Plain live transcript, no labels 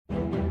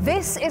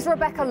This is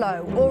Rebecca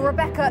Lowe, or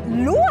Rebecca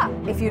Lua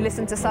if you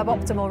listen to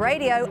Suboptimal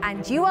Radio,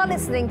 and you are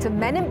listening to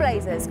Men in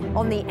Blazers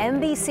on the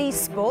NBC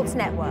Sports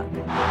Network.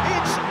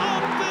 It's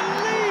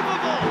unbelievable!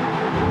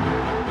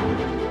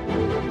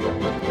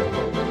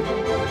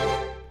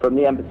 From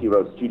the Embassy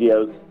Road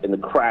studios in the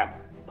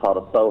crap part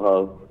of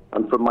Soho,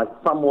 and from my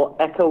somewhat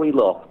echoey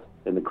loft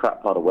in the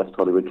crap part of West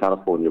Hollywood,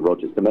 California,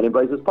 Rogers, the Men in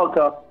Blazers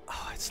podcast.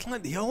 Oh, it's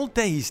like the old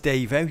days,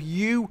 Davo.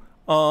 You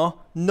are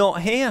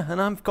not here,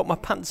 and I've got my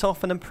pants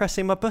off and I'm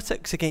pressing my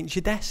buttocks against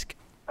your desk.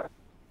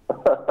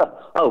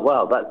 Oh,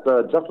 wow, that's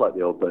just like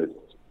the old days,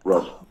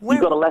 Rog. You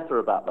got a letter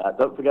about that.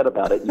 Don't forget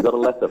about it. You got a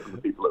letter from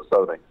the people at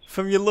Sony.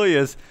 From your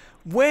lawyers.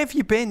 Where have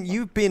you been?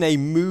 You've been a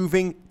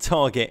moving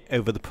target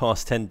over the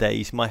past 10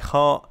 days. My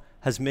heart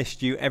has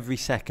missed you every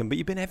second, but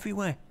you've been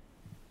everywhere.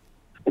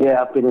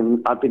 Yeah, I've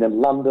been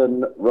in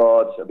London,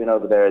 Rog. I've been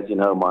over there, as you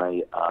know,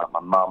 my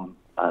mum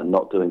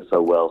not doing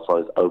so well, so I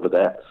was over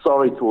there.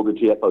 Sorry to all the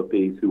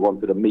GFOPs who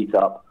wanted to meet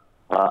up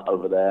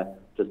over there,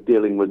 just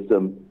dealing with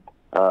some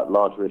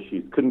larger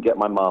issues. Couldn't get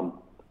my mum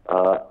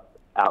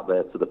out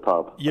there to the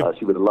pub.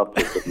 She would have loved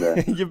to have been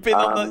there. You've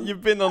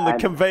been on the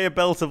conveyor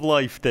belt of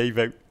life,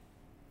 Davo.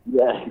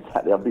 Yeah,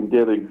 exactly. I've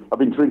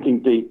been drinking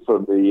deep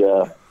from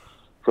the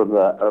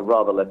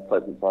rather less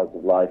pleasant sides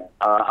of life.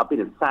 I've been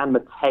in San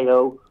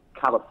Mateo,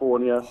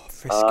 California,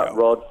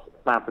 Rod,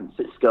 San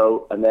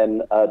Francisco, and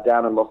then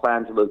down in Los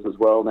Angeles as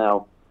well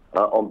now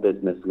on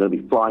business. I'm going to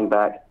be flying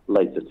back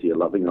later to your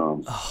loving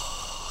arms.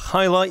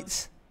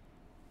 Highlights?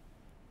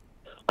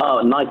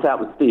 A night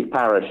out with Steve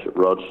Parish,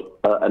 Rog.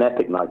 An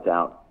epic night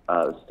out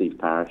with Steve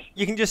Parish.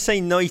 You can just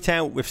say night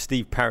out with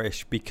Steve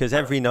Parish because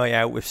every night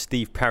out with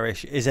Steve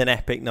Parish is an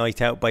epic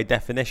night out by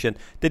definition.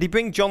 Did he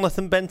bring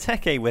Jonathan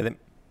Benteke with him?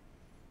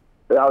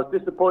 I was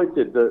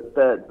disappointed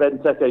that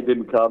Benteke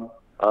didn't come.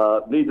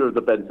 Neither of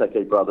the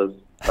Benteke brothers.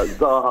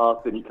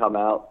 Zaha didn't come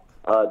out.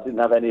 Didn't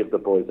have any of the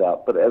boys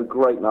out. But it was a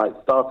great night.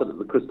 Started at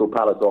the Crystal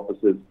Palace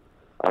offices.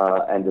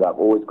 Ended up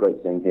always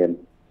great seeing him.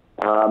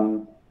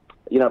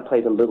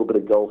 Played a little bit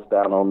of golf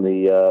down on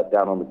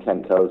the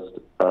Kent coast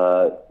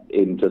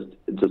in just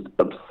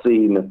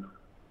obscene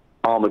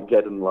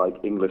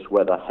Armageddon-like English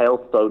weather.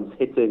 Hailstones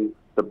hitting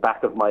the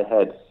back of my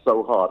head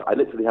so hard. I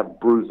literally have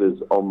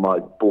bruises on my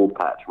bald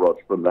patch, Rog,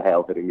 from the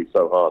hail hitting me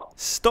so hard.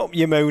 Stop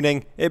your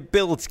moaning. It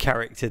builds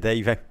character,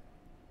 Davo.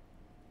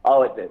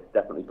 Oh, it did.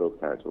 Definitely builds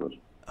character, Rog.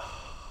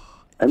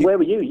 And where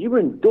were you? You were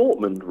in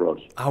Dortmund, Rog.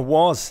 I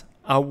was,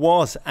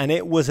 and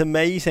it was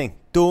amazing.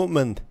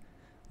 Dortmund,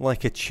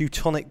 like a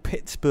Teutonic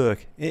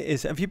Pittsburgh. It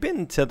is. Have you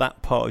been to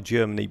that part of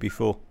Germany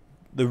before?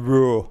 The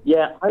Ruhr.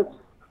 Yeah,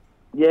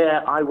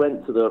 I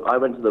went to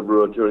the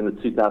Ruhr during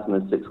the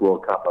 2006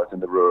 World Cup. I was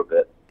in the Ruhr a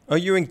bit. Oh,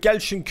 you're in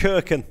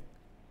Gelsenkirchen.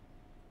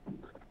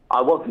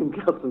 I was in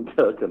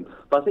Gelsenkirchen,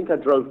 but I think I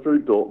drove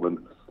through Dortmund.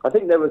 I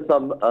think there was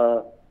some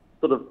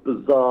sort of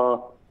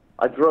bizarre.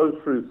 I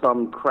drove through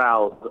some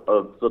crowd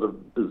of sort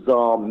of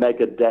bizarre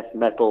mega death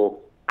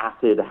metal,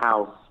 acid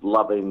house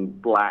loving,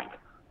 black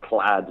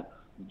clad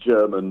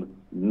German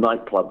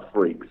nightclub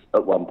freaks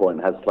at one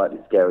point. Had a slightly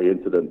scary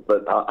incident,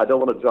 but I don't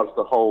want to judge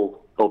the whole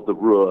of the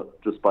Ruhr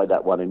just by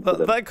that one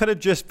incident. That could have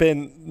just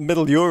been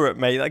Middle Europe,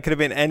 mate. That could have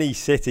been any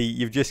city.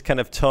 You've just kind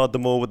of tarred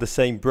them all with the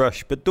same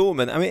brush. But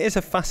Dortmund, I mean, it is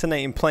a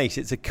fascinating place.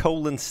 It's a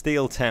coal and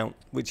steel town,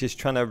 which is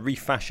trying to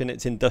refashion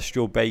its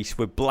industrial base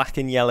with black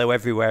and yellow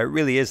everywhere. It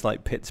really is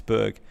like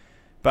Pittsburgh.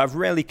 But I've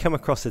rarely come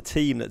across a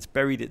team that's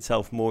buried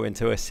itself more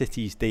into a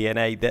city's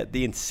DNA. That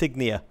the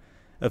insignia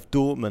of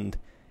Dortmund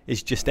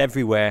is just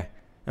everywhere.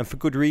 And for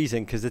good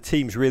reason, because the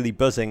team's really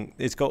buzzing.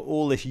 It's got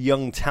all this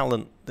young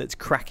talent that's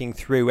cracking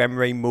through.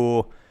 Emre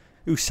Moore,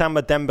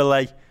 Oussama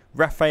Dembele,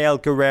 Rafael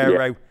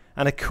Guerrero,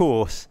 and of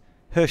course,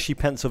 Hershey,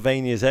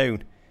 Pennsylvania's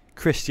own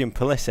Christian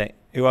Pulisic,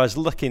 who I was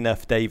lucky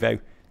enough, Davo,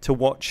 to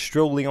watch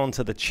strolling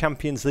onto the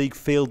Champions League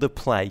field of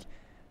play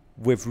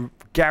with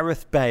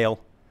Gareth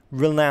Bale,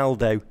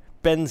 Ronaldo,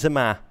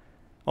 Benzema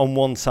on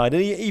one side,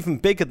 and even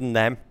bigger than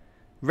them,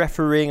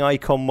 refereeing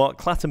icon Mark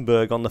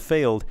Clattenburg on the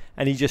field,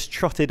 and he just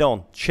trotted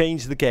on,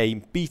 changed the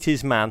game, beat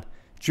his man,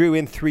 drew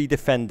in 3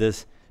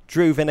 defenders,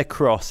 drove in a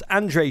cross.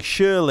 Andre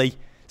Shirley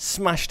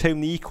smashed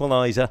home the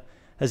equaliser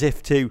as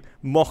if to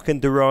mock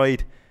and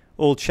deride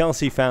all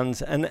Chelsea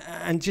fans,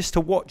 and just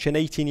to watch an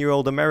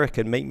 18-year-old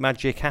American make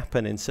magic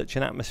happen in such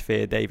an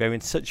atmosphere, Davo,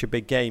 in such a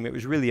big game. It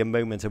was really a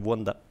moment of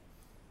wonder.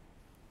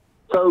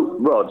 So,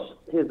 Rog,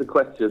 here's the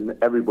question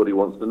everybody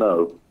wants to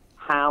know.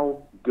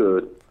 How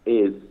good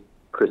is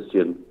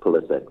Christian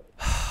Pulisic?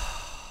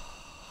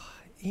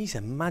 He's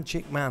a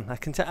magic man.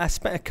 I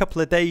spent a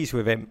couple of days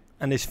with him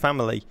and his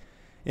family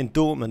in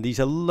Dortmund. He's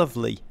a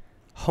lovely,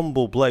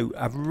 humble bloke.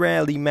 I've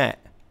rarely met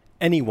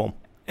anyone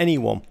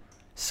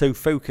so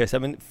focused. I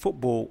mean,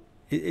 football,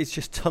 it's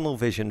just tunnel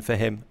vision for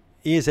him.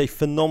 He is a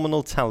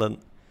phenomenal talent.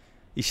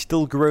 He's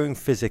still growing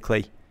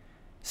physically.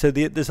 So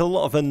there's a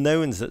lot of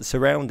unknowns that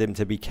surround him,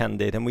 to be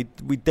candid, and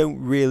we don't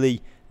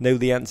really know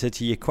the answer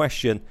to your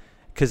question.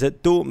 Because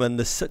at Dortmund,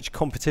 there's such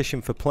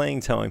competition for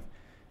playing time.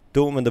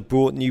 Dortmund have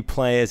brought new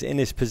players in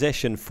his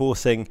position,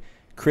 forcing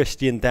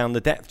Christian down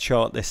the depth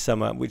chart this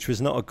summer, which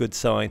was not a good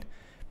sign.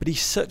 But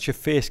he's such a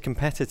fierce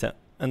competitor,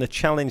 and the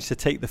challenge to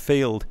take the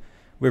field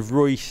with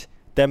Royce,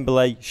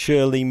 Dembele,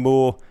 Shirley,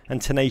 Moore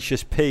and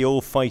Tenacious P all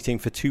fighting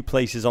for 2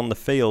 places on the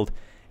field,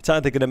 it's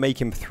either going to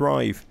make him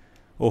thrive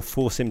or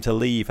force him to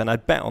leave, and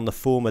I'd bet on the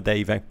former,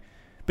 Davo.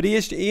 But he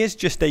is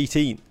just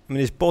 18. I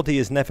mean, his body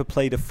has never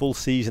played a full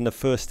season of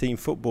first-team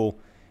football.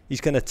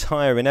 He's going to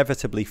tire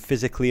inevitably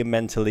physically and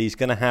mentally. He's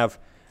going to have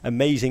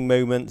amazing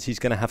moments. He's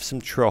going to have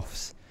some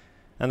troughs.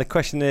 And the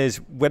question is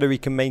whether he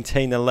can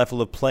maintain the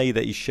level of play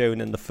that he's shown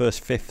in the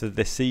first fifth of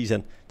this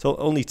season. So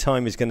only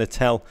time is going to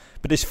tell.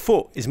 But his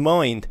foot, his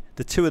mind,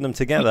 the two of them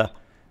together,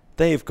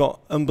 they have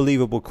got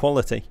unbelievable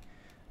quality.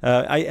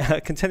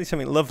 I can tell you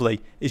something lovely.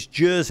 His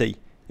jersey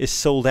is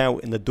sold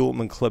out in the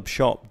Dortmund club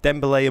shop.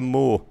 Dembele and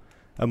Moore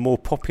are more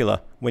popular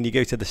when you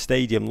go to the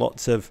stadium.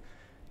 Lots of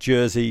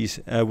jerseys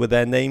with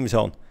their names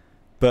on.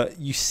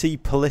 But you see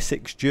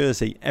Pulisic's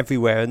jersey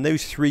everywhere. And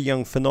those 3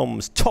 young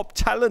phenoms, top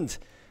talent,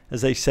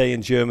 as they say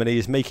in Germany,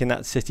 is making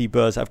that city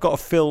buzz. I've got a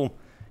film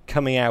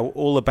coming out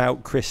all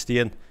about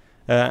Christian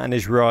and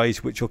his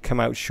rise, which will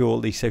come out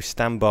shortly, so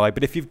stand by.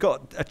 But if you've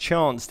got a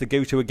chance to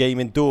go to a game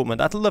in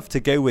Dortmund, I'd love to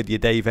go with you,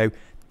 Davo.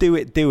 Do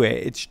it.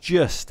 It's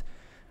just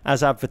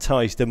as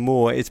advertised and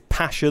more. It's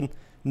passion,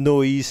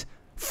 noise,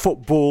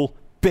 football,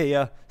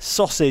 beer,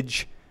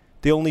 sausage.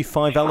 The only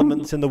 5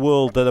 elements in the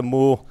world that are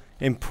more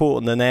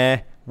important than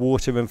air,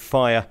 water and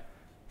fire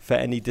for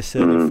any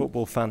discerning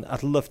football fan.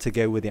 I'd love to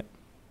go with you.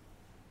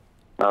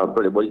 Oh,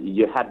 brilliant. Well,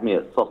 you had me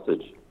at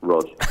sausage,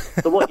 Rog.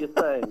 So what you're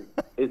saying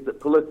is that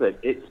Pulisic,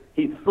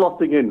 he's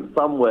slotting in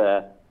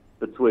somewhere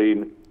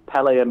between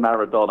Pele and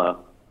Maradona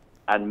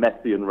and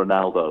Messi and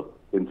Ronaldo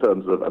in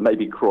terms of, and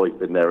maybe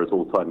Cruyff in there as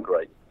all-time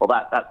great. Well,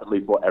 that's at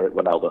least what Eric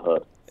Ronaldo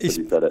heard when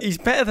he said it. He's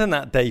better than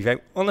that, Dave.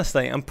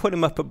 Honestly, I'm putting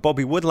him up at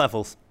Bobby Wood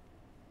levels.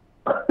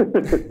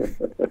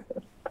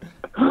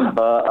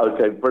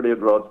 Okay,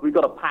 brilliant, Rog. We've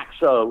got a packed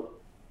show.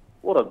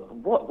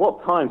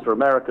 What times for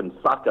American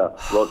soccer,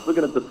 Rod? We're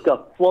going to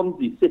discuss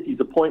Swansea City's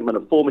appointment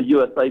of former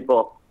USA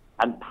boss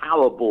and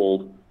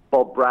powerballed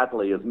Bob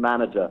Bradley as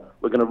manager.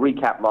 We're going to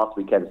recap last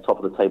weekend's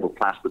top-of-the-table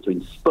clash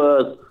between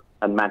Spurs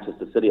and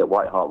Manchester City at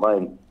White Hart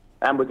Lane.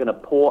 And we're going to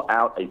pour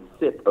out a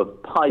sip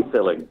of pie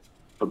filling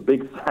for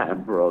Big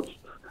Sam, Rog,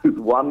 whose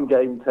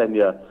 1-game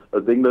tenure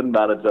as England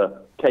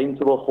manager came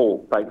to a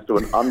halt thanks to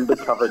an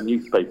undercover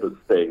newspaper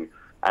sting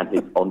and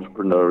his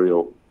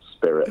entrepreneurial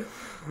spirit.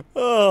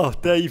 Oh,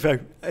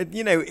 Davo.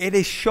 You know, it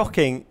is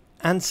shocking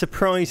and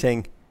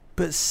surprising,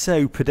 but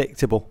so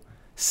predictable.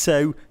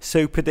 So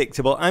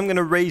predictable. I'm going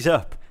to raise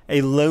up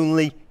a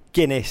lonely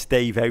Guinness,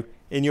 Davo,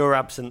 in your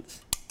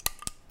absence.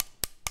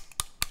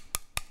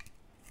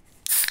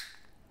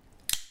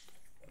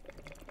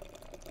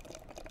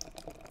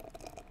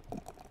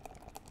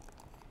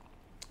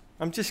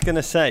 I'm just going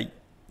to say,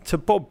 to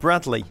Bob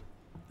Bradley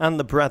and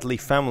the Bradley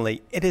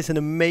family, it is an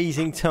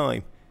amazing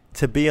time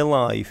to be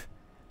alive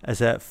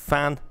as a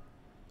fan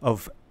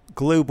of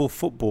global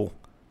football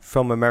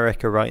from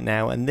America right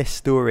now, and this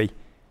story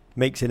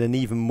makes it an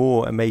even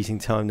more amazing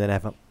time than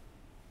ever.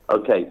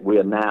 Okay, we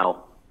are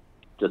now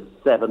just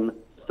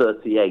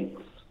 7/38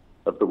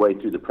 of the way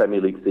through the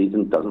Premier League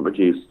season. Doesn't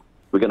reduce.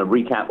 We're going to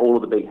recap all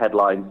of the big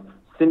headlines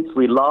since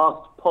we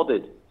last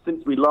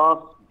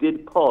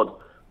did pod,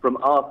 from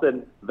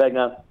Arsene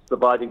Wenger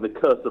surviving the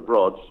curse of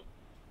Rog,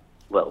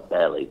 well,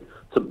 barely,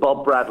 to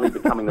Bob Bradley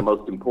becoming the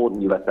most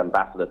important US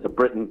ambassador to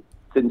Britain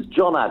since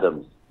John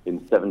Adams in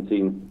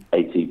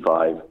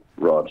 1785,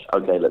 Rog.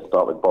 Okay, let's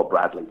start with Bob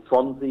Bradley.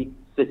 Swansea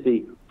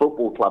City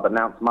Football Club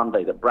announced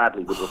Monday that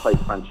Bradley would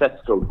replace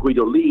Francesco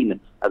Guidolin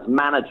as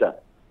manager.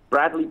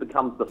 Bradley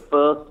becomes the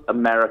first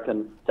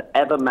American to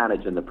ever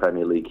manage in the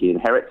Premier League. He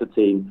inherits a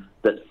team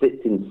that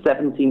sits in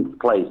 17th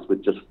place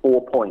with just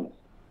 4 points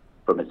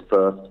from his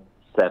first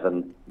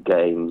 7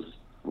 games.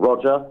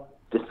 Roger,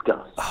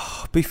 discuss.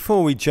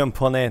 Before we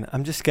jump on in,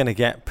 I'm just going to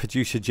get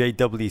producer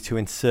JW to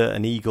insert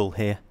an eagle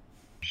here.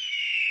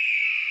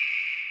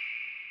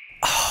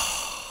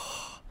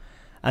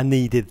 I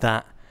needed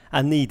that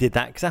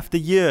because after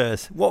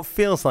years, what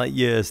feels like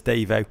years,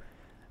 Davo,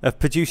 of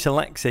producer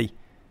Lexi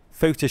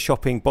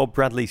photoshopping Bob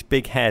Bradley's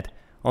big head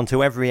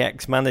onto every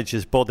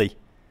ex-manager's body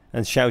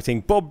and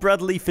shouting Bob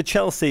Bradley for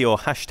Chelsea or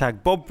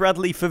hashtag Bob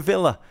Bradley for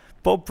Villa,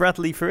 Bob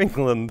Bradley for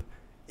England.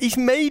 He's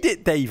made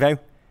it, Davo.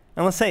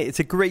 And I'll say it's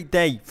a great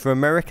day for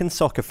American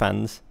soccer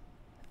fans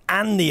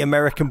and the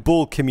American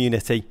ball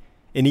community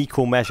in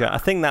equal measure. I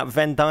think that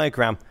Venn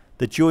diagram,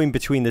 the join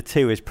between the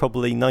two, is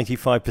probably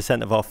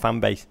 95% of our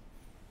fan base.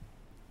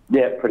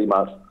 Yeah, pretty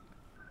much.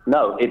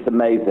 No, it's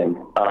amazing.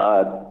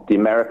 The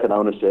American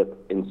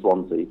ownership in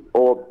Swansea,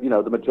 or,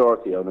 the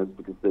majority owners,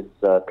 because this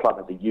club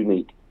has a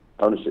unique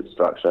ownership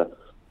structure.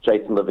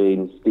 Jason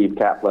Levine, Steve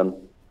Kaplan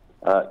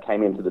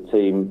came into the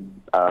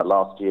team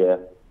last year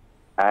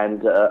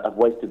and have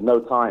wasted no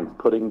time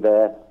putting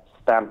their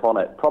stamp on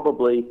it.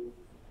 Probably,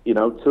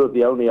 two of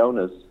the only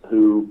owners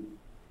who,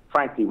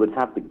 frankly, would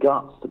have the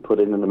guts to put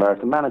in an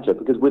American manager,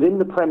 because within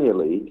the Premier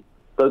League,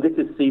 So this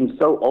has seemed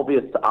so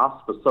obvious to us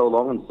for so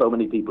long and so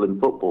many people in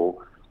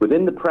football.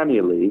 Within the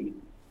Premier League,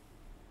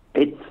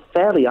 it's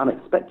fairly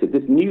unexpected.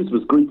 This news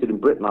was greeted in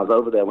Britain, I was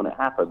over there when it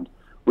happened,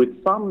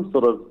 with some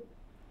sort of,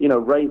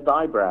 raised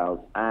eyebrows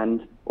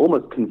and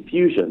almost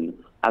confusion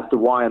as to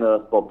why on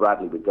earth Bob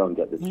Bradley would go and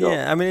get this job.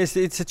 Yeah, I mean,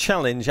 it's a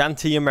challenge.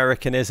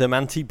 Anti-Americanism,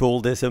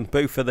 anti-Baldism,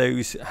 both of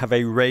those have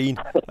a reign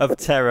of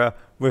terror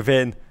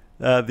within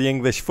the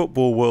English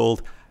football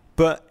world.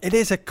 But it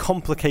is a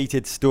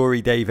complicated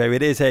story, Davo.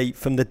 It is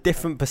from the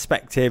different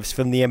perspectives,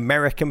 from the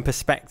American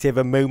perspective,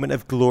 a moment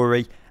of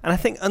glory. And I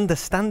think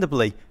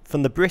understandably,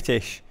 from the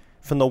British,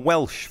 from the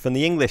Welsh, from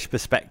the English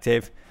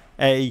perspective,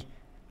 a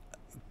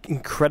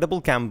incredible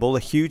gamble, a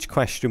huge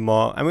question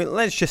mark. I mean,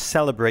 let's just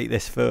celebrate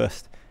this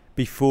first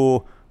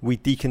before we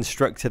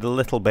deconstruct it a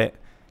little bit.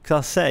 Because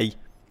I'll say,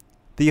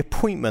 the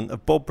appointment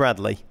of Bob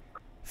Bradley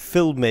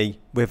filled me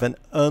with an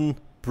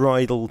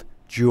unbridled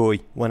joy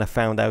when I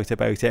found out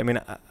about it. I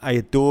mean, I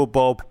adore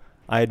Bob,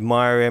 I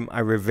admire him, I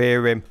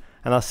revere him,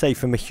 and I'll say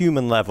from a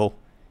human level,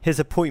 his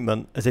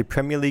appointment as a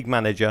Premier League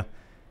manager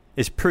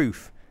is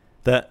proof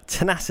that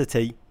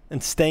tenacity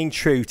and staying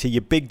true to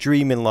your big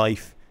dream in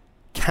life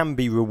can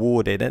be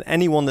rewarded. And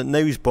anyone that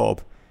knows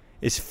Bob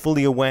is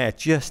fully aware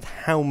just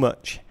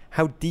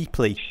how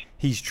deeply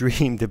he's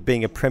dreamed of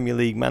being a Premier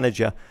League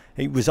manager.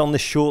 He was on the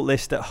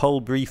shortlist at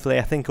Hull briefly,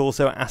 I think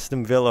also at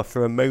Aston Villa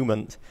for a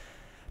moment.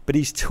 But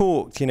he's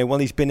talked, while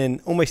he's been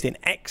almost in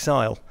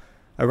exile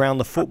around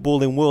the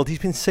footballing world, he's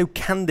been so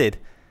candid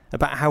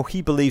about how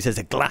he believes there's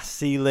a glass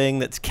ceiling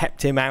that's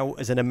kept him out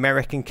as an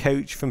American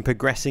coach from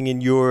progressing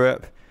in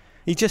Europe.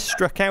 He just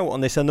struck out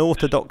on this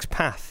unorthodox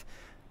path,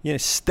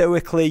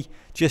 stoically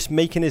just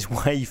making his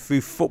way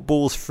through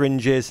football's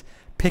fringes,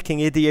 picking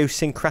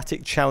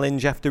idiosyncratic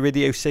challenge after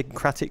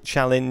idiosyncratic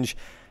challenge,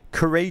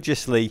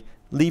 courageously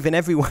leaving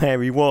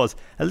everywhere he was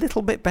a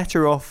little bit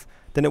better off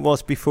than it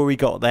was before he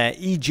got there.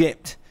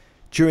 Egypt,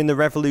 during the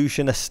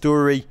revolution, a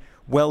story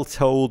well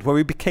told, where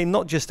he became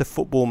not just a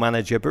football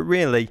manager, but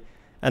really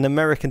an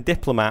American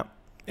diplomat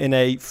in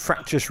a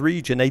fractious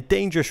region, a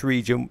dangerous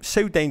region,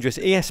 so dangerous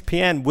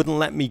ESPN wouldn't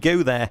let me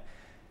go there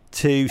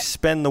to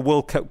spend the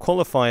World Cup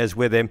qualifiers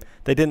with him.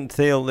 They didn't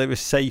feel it was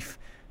safe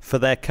for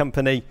their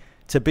company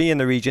to be in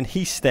the region.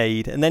 He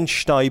stayed. And then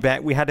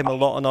Stuybeck, we had him a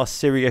lot on our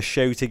Sirius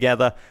show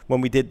together when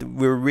we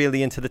were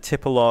really into the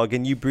Tippelag,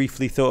 and you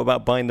briefly thought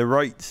about buying the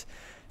rights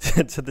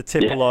to the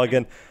Tippelag.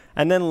 Yeah.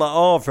 And then Le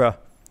Havre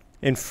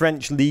in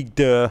French Ligue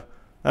 2.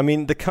 I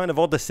mean, the kind of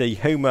odyssey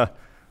Homer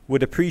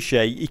would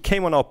appreciate. He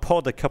came on our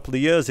pod a couple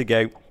of years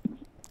ago,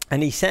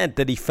 and he said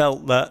that he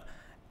felt that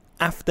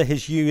after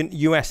his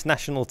US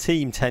national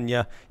team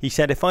tenure, he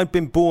said, if I'd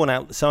been born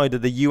outside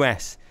of the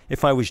US,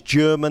 if I was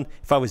German,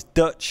 if I was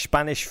Dutch,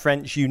 Spanish,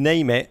 French, you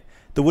name it,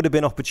 there would have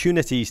been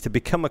opportunities to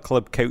become a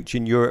club coach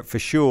in Europe for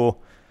sure.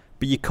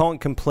 But you can't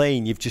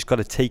complain. You've just got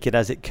to take it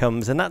as it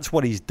comes. And that's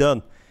what he's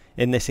done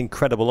in this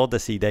incredible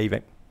odyssey,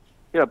 David.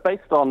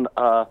 Based on,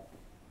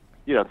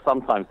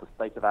 sometimes the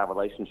state of our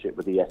relationship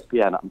with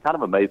ESPN, I'm kind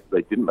of amazed that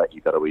they didn't let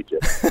you go to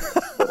Egypt.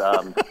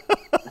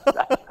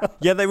 But,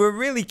 yeah, they were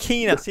really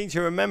keen, I seem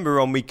to remember,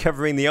 on me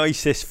covering the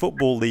ISIS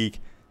Football League.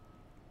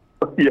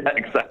 Yeah,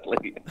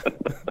 exactly.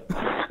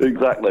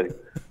 Exactly.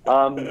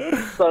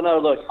 So no,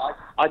 look,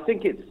 I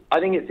think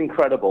it's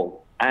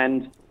incredible.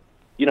 And,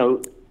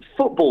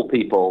 football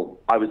people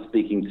I was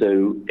speaking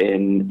to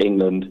in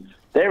England,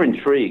 they're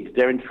intrigued.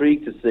 They're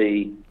intrigued to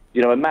see,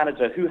 a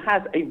manager who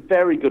has a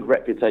very good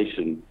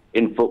reputation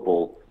in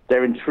football.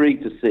 They're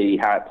intrigued to see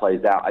how it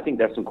plays out. I think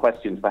there's some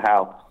questions for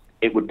how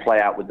it would play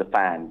out with the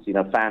fans.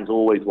 Fans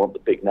always want the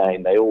big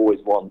name. They always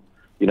want,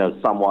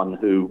 someone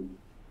who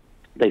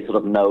they sort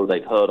of know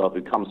they've heard of,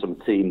 who comes from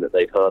a team that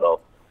they've heard of.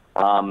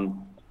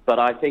 But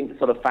I think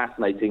sort of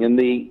fascinating. And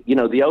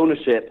the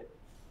ownership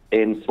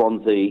in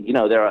Swansea,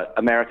 there are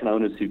American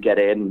owners who get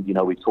in.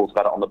 We've talked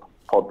about it on the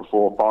pod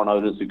before, foreign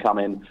owners who come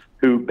in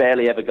who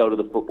barely ever go to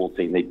the football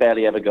team. They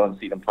barely ever go and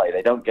see them play.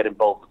 They don't get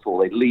involved at all.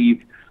 They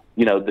leave,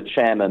 the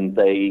chairman.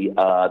 They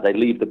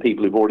leave the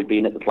people who've already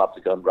been at the club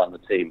to go and run the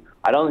team.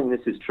 I don't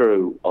think this is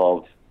true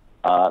of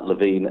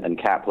Levine and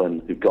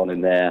Kaplan, who've gone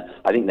in there.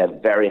 I think they're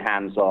very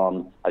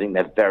hands-on. I think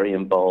they're very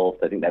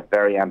involved. I think they're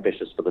very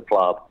ambitious for the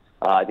club.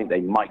 I think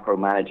they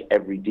micromanage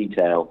every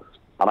detail.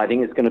 And I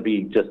think it's going to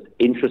be just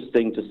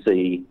interesting to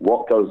see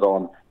what goes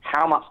on,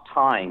 how much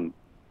time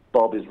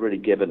Bob is really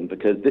given,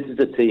 because this is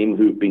a team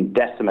who've been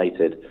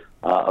decimated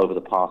over the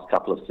past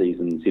couple of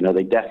seasons.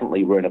 They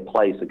definitely were in a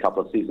place a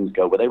couple of seasons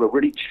ago where they were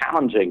really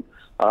challenging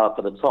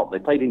for the top. They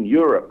played in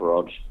Europe,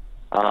 Rog,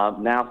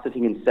 now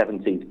sitting in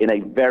 17th in a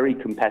very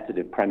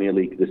competitive Premier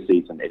League this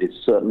season. It is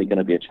certainly going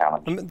to be a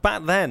challenge.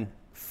 Back then,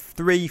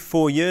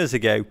 3-4 years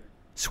ago,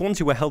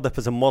 Swansea were held up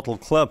as a model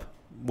club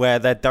where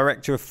their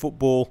director of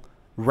football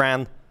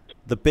ran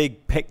the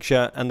big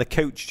picture and the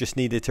coach just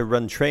needed to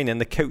run training.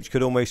 The coach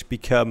could almost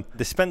become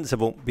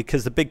dispensable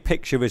because the big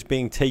picture was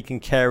being taken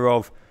care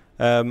of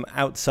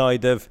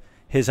outside of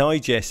his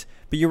aegis.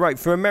 But you're right,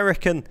 for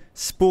American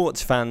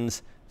sports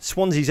fans,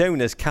 Swansea's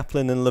owners,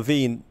 Kaplan and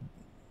Levine,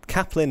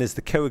 Kaplan is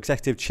the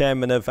co-executive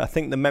chairman of, I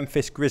think, the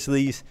Memphis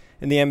Grizzlies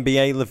in the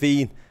NBA.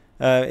 Levine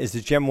is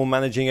the general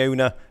managing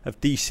owner of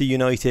DC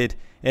United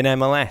in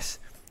MLS.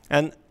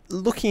 And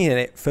looking at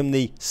it from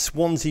the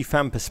Swansea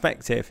fan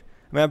perspective,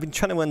 I mean, I've been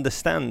trying to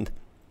understand.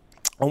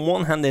 On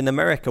one hand, in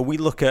America, we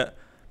look at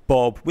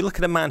Bob. We look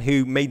at a man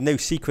who made no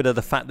secret of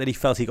the fact that he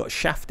felt he got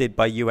shafted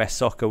by US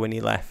soccer when he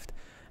left.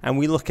 And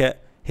we look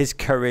at his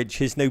courage,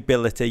 his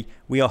nobility.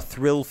 We are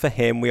thrilled for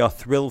him. We are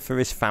thrilled for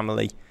his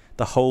family,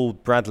 the whole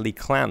Bradley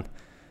clan.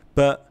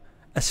 But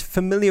as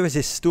familiar as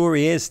his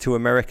story is to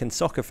American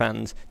soccer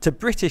fans, to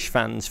British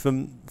fans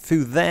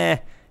through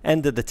their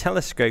end of the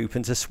telescope,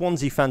 and to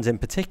Swansea fans in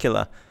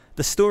particular,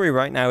 the story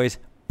right now is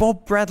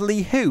Bob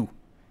Bradley who?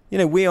 You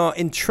know, we are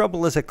in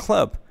trouble as a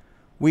club.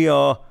 We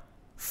are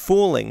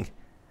falling.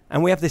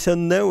 And we have this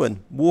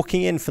unknown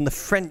walking in from the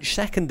French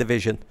second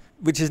division,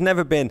 which has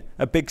never been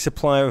a big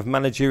supplier of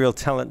managerial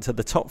talent to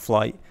the top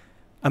flight.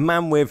 A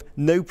man with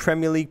no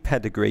Premier League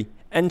pedigree,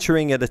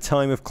 entering at a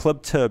time of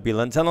club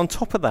turbulence, and on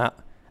top of that,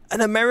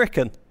 an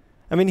American.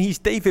 I mean, he's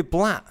David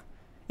Blatt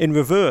in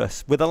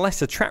reverse, with a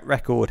lesser track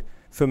record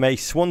from a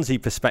Swansea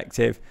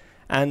perspective.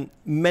 And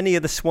many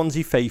of the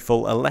Swansea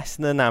faithful are less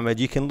than enamoured.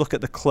 You can look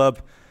at the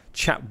club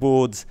chat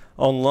boards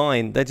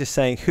online. They're just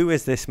saying, who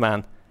is this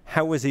man?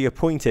 How was he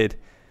appointed?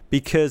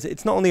 Because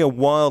it's not only a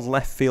wild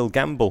left field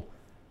gamble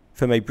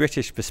from a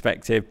British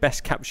perspective,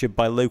 best captured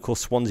by local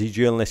Swansea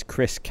journalist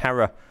Chris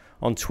Carra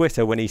on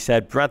Twitter when he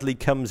said, Bradley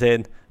comes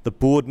in, the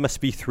board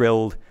must be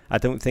thrilled. I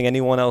don't think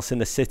anyone else in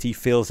the city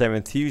feels their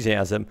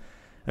enthusiasm.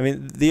 I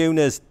mean, the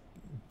owners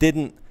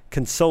didn't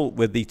consult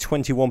with the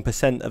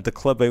 21% of the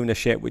club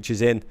ownership, which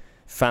is in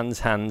fans'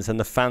 hands, and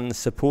the Fans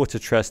Supporter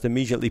Trust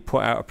immediately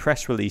put out a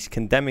press release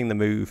condemning the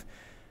move.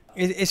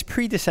 His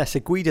predecessor,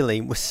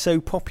 Guidolin, was so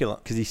popular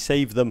because he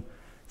saved them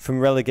from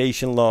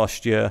relegation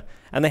last year,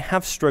 and they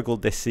have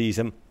struggled this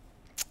season.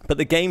 But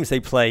the games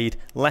they played,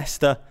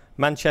 Leicester,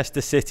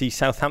 Manchester City,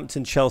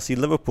 Southampton, Chelsea,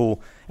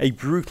 Liverpool, a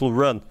brutal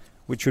run,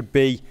 which would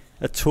be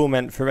a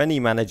torment for any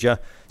manager.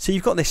 So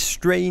you've got this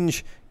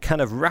strange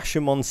kind of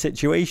Rashomon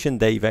situation,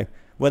 Davo,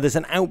 where there's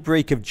an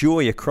outbreak of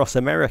joy across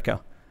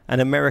America and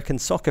American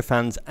soccer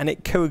fans, and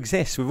it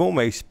coexists with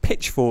almost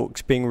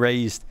pitchforks being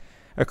raised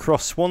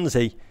across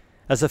Swansea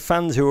as the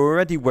fans who are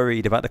already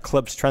worried about the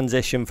club's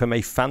transition from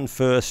a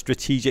fan-first,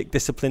 strategic,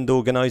 disciplined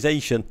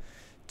organisation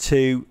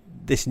to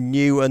this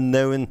new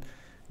unknown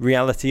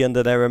reality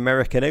under their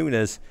American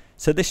owners.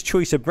 So this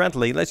choice of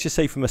Bradley, let's just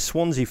say from a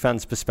Swansea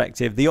fan's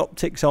perspective, the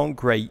optics aren't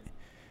great.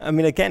 I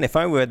mean, again, if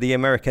I were the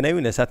American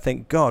owners, I'd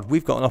think, God,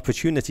 we've got an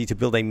opportunity to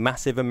build a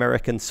massive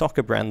American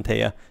soccer brand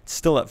here. It's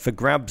still up for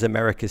grabs,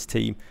 America's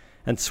team,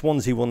 and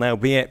Swansea will now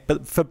be it.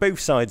 But for both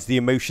sides, the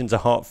emotions are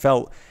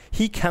heartfelt.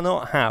 He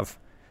cannot have,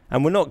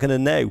 and we're not going to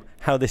know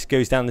how this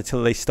goes down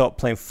until they start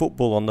playing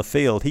football on the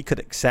field. He could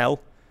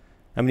excel.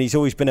 I mean, he's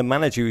always been a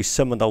manager who's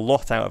summoned a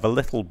lot out of a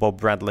little Bob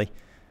Bradley.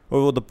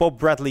 Or the Bob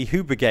Bradley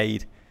Who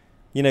Brigade.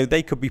 You know,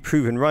 they could be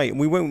proven right, and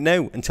we won't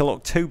know until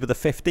October the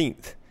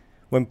 15th.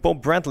 When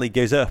Bob Bradley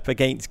goes up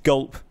against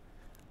Gulp,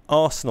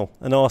 Arsenal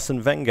and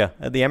Arsene Wenger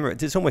at the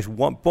Emirates. It's almost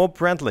what Bob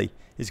Bradley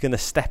is going to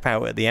step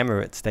out at the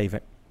Emirates,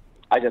 David.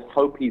 I just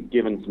hope he's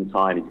given some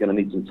time. He's going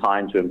to need some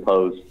time to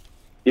impose,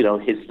 you know,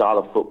 his style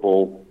of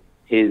football,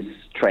 his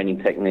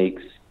training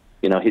techniques,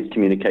 you know, his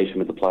communication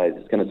with the players.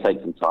 It's going to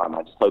take some time.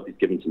 I just hope he's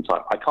given some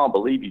time. I can't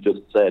believe you just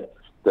said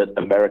that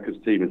America's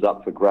team is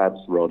up for grabs,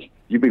 Rog.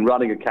 You've been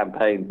running a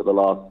campaign for the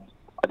last,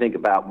 I think,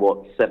 about,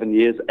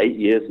 8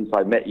 years since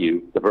I met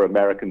you, for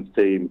Americans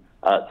team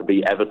to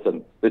be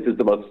Everton. This is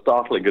the most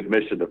startling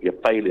admission of your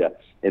failure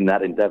in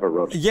that endeavour,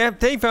 Rog. Yeah,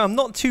 Dave, I'm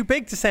not too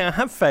big to say I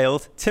have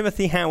failed.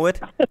 Timothy Howard,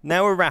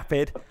 now a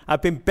Rapid.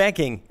 I've been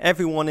begging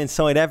everyone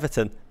inside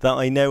Everton that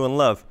I know and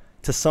love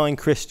to sign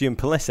Christian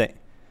Pulisic.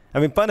 I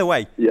mean, by the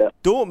way,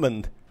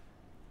 Dortmund,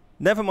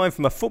 never mind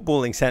from a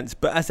footballing sense,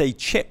 but as a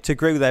chip to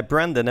grow their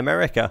brand in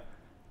America,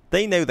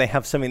 they know they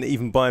have something that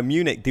even Bayern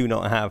Munich do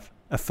not have.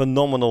 A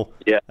phenomenal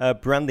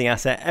branding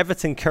asset.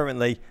 Everton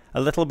currently a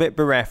little bit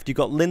bereft. You've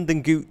got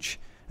Lyndon Gooch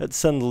at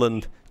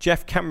Sunderland,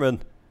 Jeff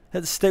Cameron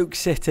at Stoke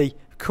City,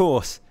 of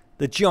course,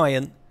 the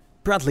giant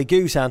Bradley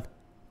Guzan.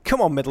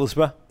 Come on,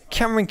 Middlesbrough.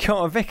 Cameron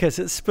Carter-Vickers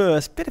at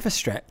Spurs, bit of a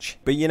stretch.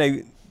 But, you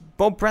know,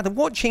 Bob Bradley,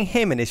 watching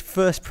him in his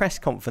first press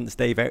conference,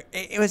 Davo,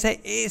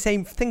 it is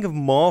a thing of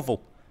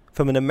marvel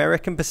from an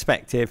American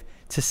perspective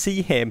to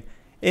see him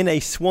in a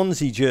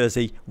Swansea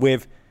jersey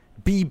with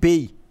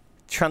BB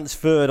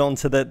transferred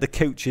onto the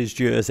coach's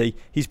jersey.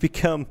 He's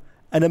become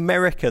an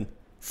American,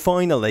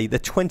 finally, the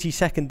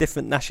 22nd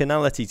different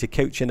nationality to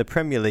coach in the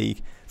Premier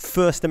League,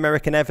 first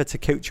American ever to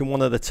coach in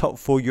one of the top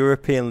 4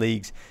 European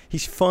leagues.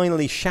 He's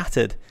finally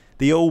shattered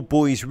the old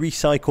boys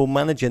recycle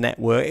manager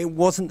network. It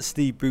wasn't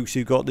Steve Bruce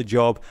who got the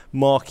job,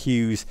 Mark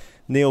Hughes,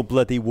 Neil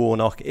Bloody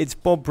Warnock. It's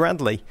Bob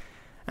Bradley.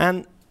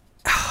 And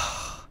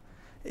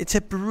it's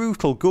a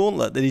brutal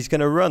gauntlet that he's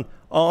going to run.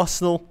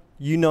 Arsenal,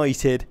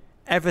 United,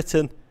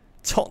 Everton,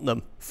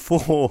 Tottenham,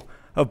 4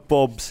 of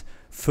Bob's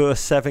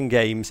first 7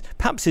 games.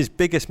 Perhaps his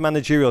biggest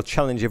managerial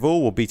challenge of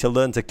all will be to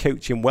learn to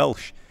coach in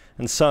Welsh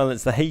and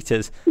silence the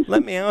haters.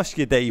 Let me ask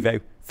you,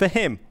 Davo, for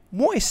him,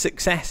 what is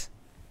success?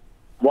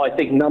 Well, I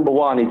think number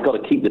one, he's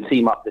got to keep the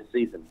team up this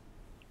season.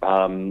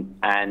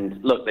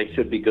 And look, they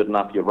should be good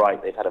enough. You're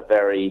right. They've had a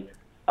very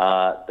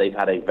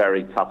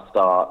tough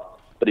start,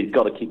 but he's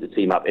got to keep the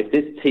team up. If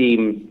this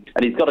team,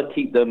 and he's got to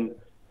keep them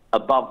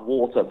above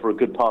water for a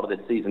good part of this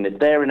season. If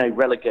they're in a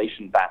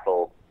relegation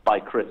battle by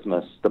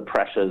Christmas, the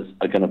pressures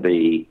are going to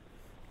be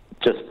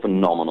just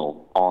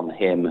phenomenal on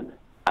him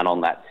and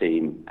on that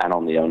team and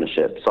on the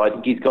ownership. So I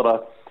think he's got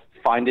to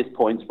find his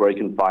points where he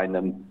can find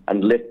them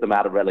and lift them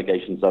out of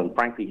relegation zone.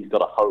 Frankly, he's got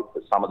to hope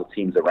that some of the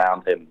teams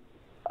around him,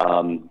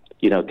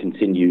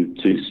 continue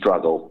to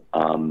struggle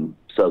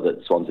so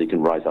that Swansea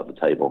can rise up the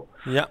table.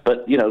 Yeah.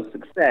 But,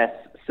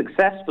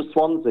 success for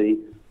Swansea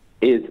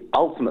is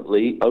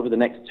ultimately, over the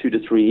next 2 to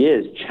 3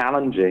 years,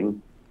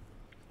 challenging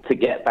to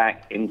get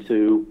back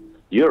into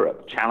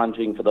Europe,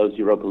 challenging for those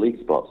Europa League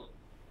spots.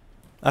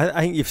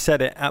 I think you've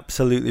said it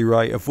absolutely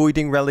right.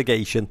 Avoiding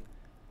relegation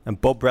and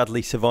Bob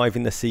Bradley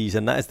surviving the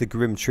season, that is the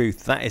grim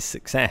truth. That is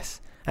success.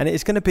 And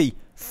it's going to be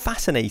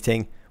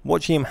fascinating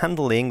watching him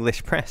handle the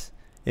English press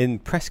in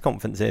press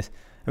conferences.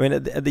 I mean,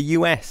 at the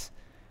US,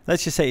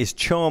 let's just say his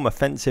charm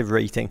offensive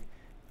rating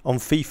on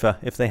FIFA,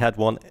 if they had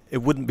one, it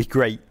wouldn't be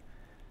great.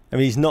 I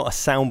mean, he's not a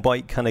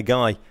soundbite kind of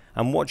guy.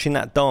 And watching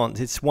that dance,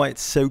 it's why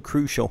it's so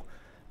crucial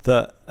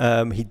that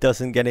he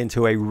doesn't get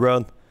into a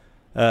run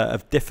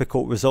of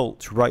difficult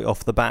results right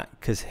off the bat,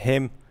 because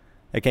him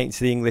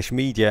against the English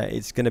media,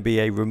 it's going to be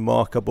a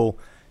remarkable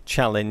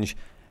challenge.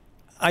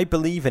 I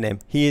believe in him.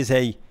 He is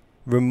a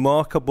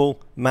remarkable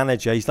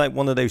manager. He's like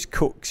one of those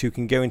cooks who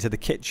can go into the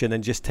kitchen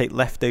and just take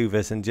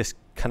leftovers and just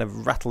kind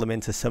of rattle them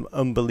into some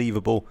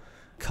unbelievable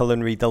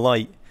culinary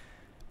delight.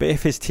 But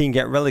if his team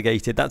get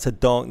relegated, that's a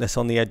darkness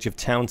on the edge of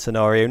town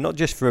scenario, not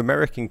just for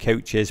American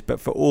coaches, but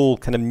for all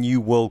kind of new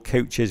world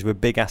coaches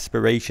with big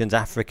aspirations,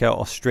 Africa,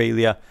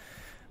 Australia,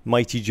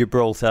 mighty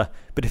Gibraltar.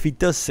 But if he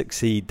does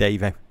succeed,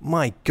 Davo,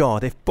 my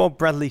God, if Bob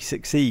Bradley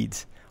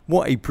succeeds,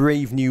 what a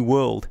brave new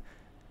world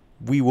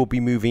we will be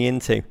moving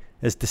into,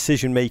 as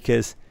decision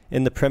makers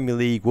in the Premier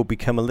League will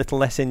become a little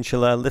less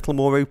insular, a little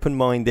more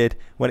open-minded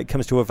when it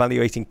comes to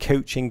evaluating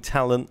coaching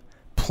talent,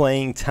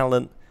 playing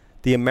talent,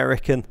 the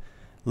American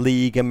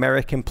League,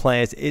 American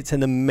players. It's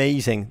an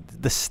amazing,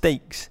 the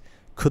stakes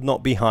could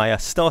not be higher.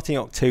 Starting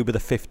October the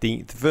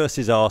 15th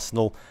versus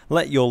Arsenal.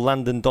 Let your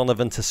Landon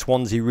Donovan to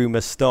Swansea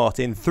rumours start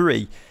in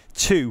 3,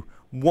 2,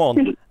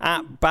 1.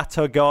 At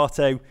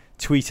Batagato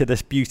tweeted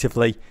us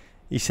beautifully.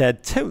 He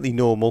said, totally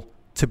normal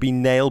to be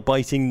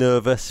nail-biting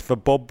nervous for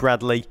Bob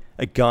Bradley,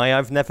 a guy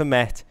I've never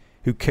met,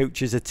 who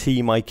coaches a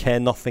team I care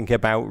nothing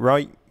about.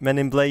 Right, Men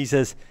in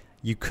Blazers?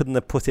 You couldn't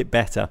have put it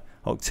better.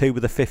 October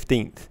the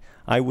 15th.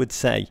 I would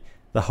say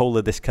the whole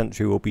of this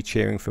country will be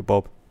cheering for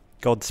Bob.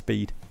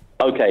 Godspeed.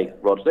 Okay,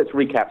 Rog, let's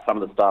recap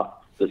some of the stuff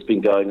that's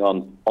been going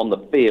on the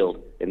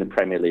field in the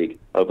Premier League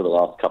over the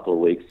last couple of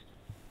weeks.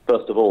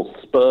 First of all,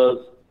 Spurs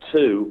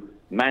 2,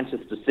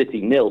 Manchester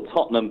City 0.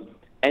 Tottenham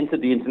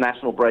entered the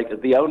international break as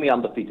the only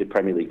undefeated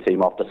Premier League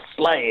team after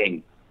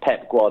slaying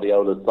Pep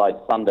Guardiola's side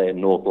Sunday in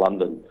North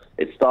London.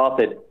 It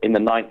started in the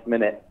 9th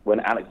minute when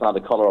Alexander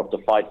Kolarov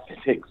defied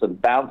physics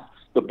and bounced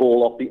the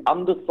ball off the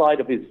underside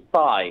of his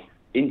thigh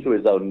into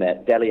his own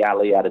net. Dele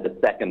Alli added a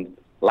second,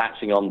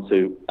 latching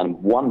onto a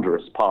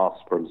wondrous pass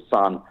from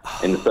Son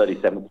in the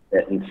 37th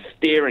minute and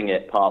steering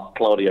it past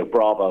Claudio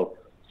Bravo.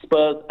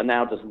 Spurs are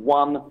now just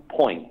 1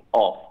 point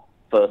off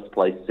first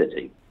place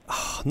City.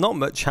 Not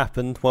much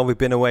happened while we've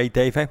been away,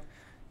 Davo.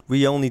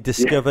 We only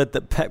discovered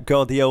that Pep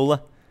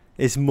Guardiola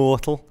is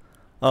mortal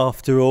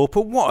after all.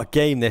 But what a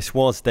game this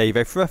was,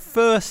 Davo. For a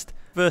first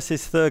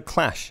versus third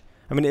clash,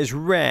 I mean, it is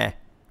rare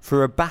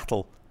for a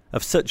battle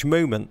of such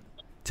moment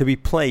to be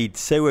played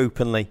so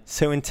openly,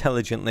 so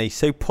intelligently,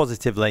 so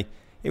positively.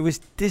 It was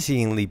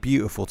dizzyingly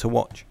beautiful to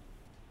watch.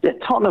 Yeah,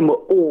 Tottenham were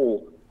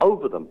all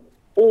over them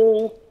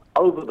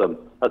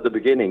at the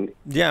beginning.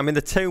 Yeah, I mean,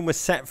 the tone was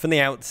set from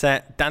the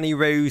outset. Danny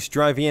Rose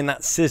driving in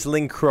that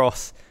sizzling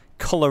cross.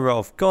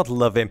 Kolarov, God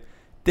love him,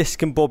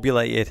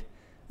 discombobulated.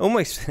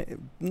 Almost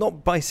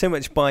not by so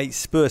much by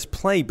Spurs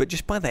play, but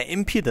just by their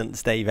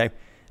impudence, Davo.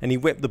 And he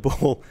whipped the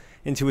ball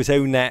into his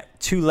own net.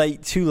 Too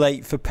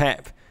late for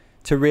Pep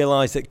to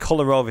realise that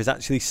Kolarov is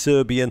actually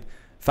Serbian,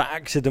 for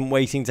accident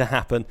waiting to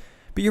happen.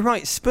 But you're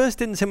right, Spurs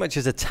didn't so much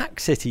as attack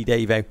City,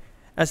 Davo,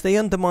 as they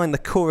undermined the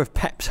core of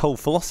Pep's whole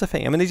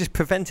philosophy. I mean, they just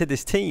prevented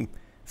his team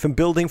from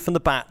building from the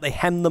back. They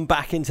hemmed them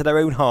back into their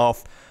own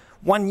half.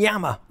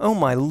 Wanyama, oh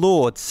my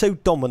lord, so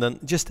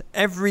dominant. Just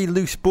every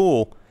loose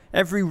ball,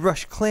 every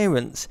rush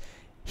clearance,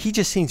 he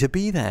just seemed to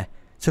be there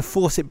to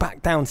force it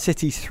back down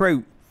City's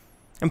throat.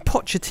 And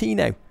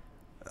Pochettino,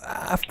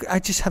 I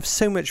just have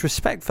so much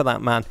respect for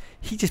that man.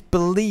 He just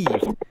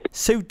believed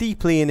so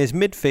deeply in his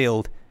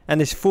midfield and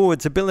his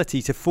forwards'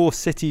 ability to force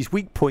City's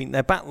weak point,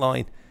 their back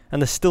line,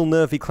 and the still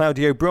nervy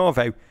Claudio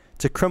Bravo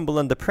to crumble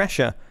under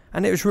pressure.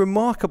 And it was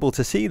remarkable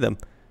to see them.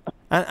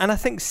 And I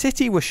think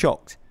City were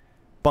shocked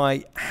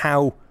by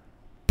how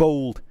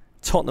bold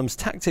Tottenham's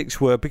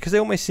tactics were, because they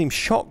almost seemed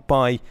shocked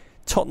by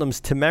Tottenham's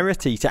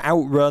temerity to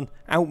outrun,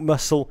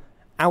 outmuscle,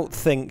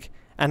 outthink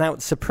and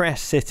outsuppress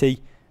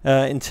City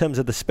in terms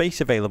of the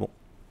space available.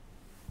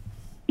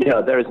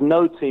 Yeah, there is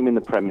no team in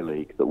the Premier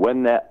League that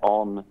when they're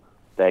on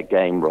their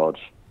game, Rog,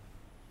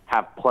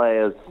 have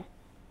players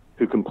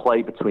who can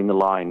play between the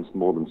lines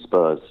more than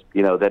Spurs.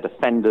 You know, their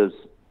defenders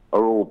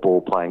are all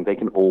ball playing. They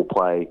can all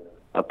play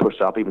a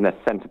push-up. Even their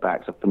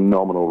centre-backs are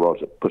phenomenal,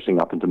 Rog, at pushing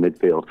up into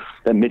midfield.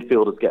 Their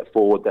midfielders get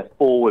forward. Their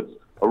forwards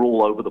are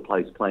all over the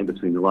place playing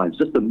between the lines.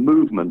 Just the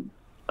movement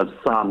of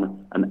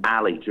Son and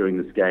Ali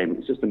during this game,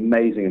 it's just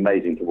amazing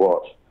to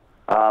watch.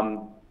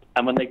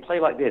 And when they play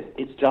like this,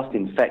 it's just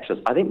infectious.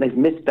 I think they've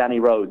missed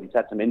Danny Rose. He's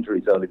had some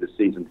injuries early this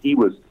season. He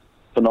was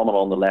phenomenal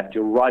on the left.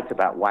 You're right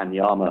about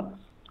Wanyama.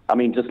 I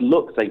mean, just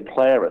looks a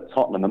player at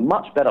Tottenham, a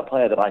much better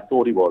player than I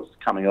thought he was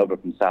coming over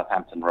from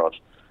Southampton, Rog.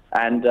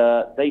 And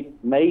they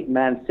made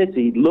Man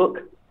City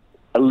look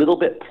a little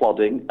bit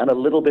plodding and a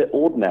little bit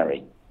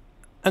ordinary.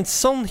 And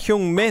Son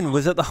Heung-min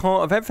was at the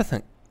heart of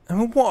everything. I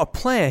mean, what a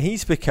player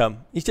he's become.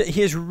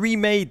 He has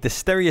remade the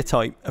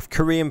stereotype of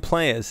Korean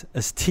players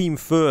as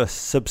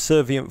team-first,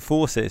 subservient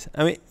forces.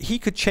 I mean, he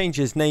could change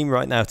his name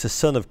right now to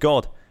Son of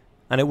God,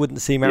 and it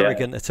wouldn't seem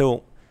arrogant at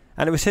all.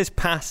 And it was his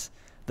pass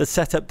that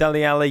set up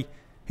Dele Alli,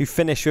 who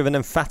finished with an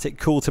emphatic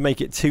call to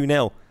make it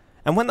 2-0.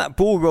 And when that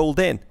ball rolled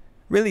in,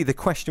 really the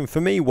question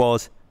for me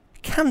was,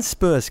 can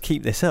Spurs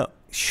keep this up?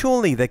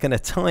 Surely they're going to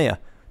tire,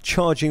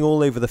 charging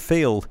all over the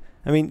field.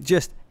 I mean,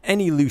 just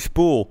any loose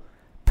ball,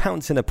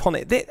 pouncing upon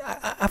it.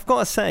 I've got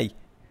to say,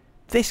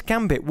 this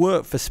gambit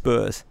worked for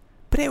Spurs,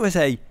 but it was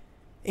a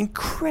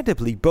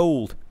incredibly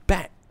bold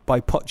bet by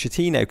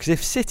Pochettino, because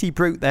if City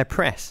broke their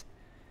press,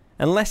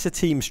 and lesser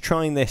teams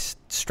trying this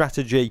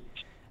strategy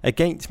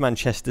against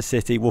Manchester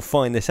City will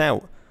find this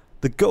out,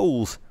 the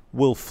goals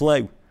will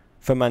flow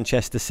for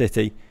Manchester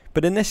City.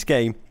 But in this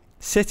game,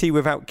 City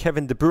without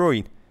Kevin De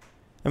Bruyne,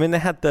 I mean, they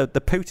had the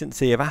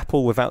potency of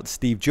Apple without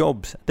Steve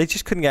Jobs. They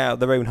just couldn't get out of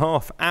their own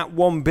half. At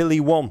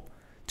 @1Billy1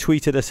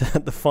 tweeted us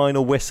at the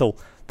final whistle,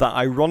 that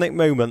ironic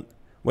moment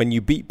when you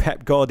beat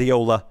Pep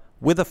Guardiola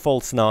with a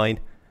false nine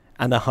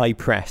and a high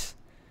press.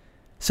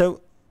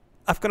 So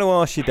I've got to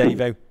ask you,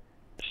 Davo,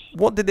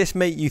 what did this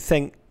make you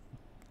think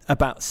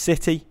about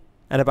City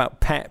and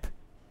about Pep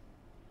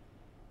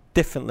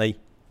differently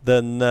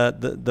than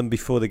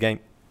before the game?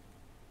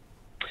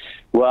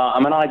 Well, I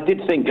mean, I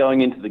did think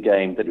going into the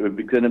game that it would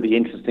be going to be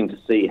interesting to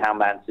see how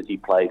Man City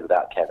played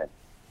without Kevin.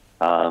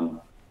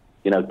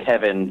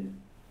 Kevin,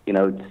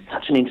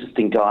 such an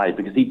interesting guy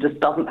because he just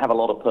doesn't have a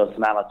lot of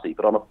personality,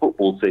 but on a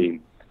football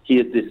team, he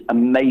is this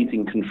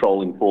amazing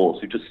controlling force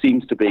who just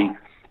seems to be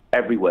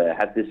everywhere,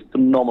 has this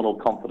phenomenal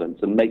confidence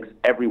and makes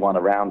everyone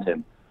around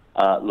him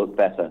look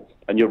better.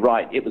 And you're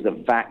right, it was a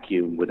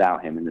vacuum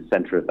without him in the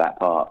centre of that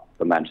part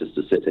for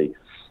Manchester City.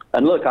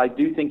 And look, I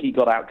do think he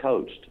got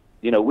out-coached.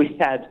 We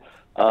had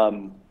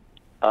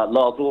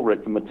Lars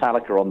Ulrich from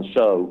Metallica on the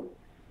show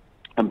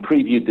and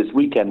previewed this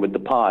weekend with the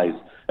Pies.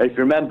 And if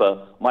you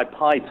remember, my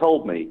pie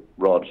told me,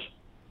 Rog,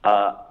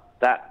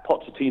 that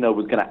Pochettino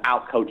was going to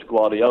out-coach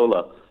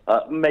Guardiola.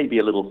 Maybe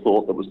a little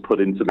thought that was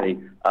put into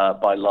me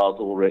by Lars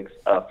Ulrich's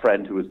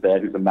friend who was there,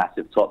 who's a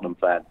massive Tottenham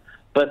fan.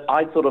 But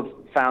I sort of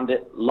found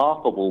it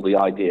laughable, the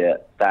idea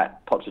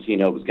that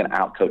Pochettino was going to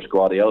out-coach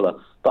Guardiola.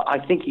 But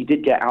I think he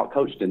did get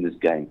out-coached in this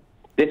game.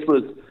 This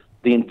was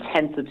the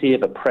intensity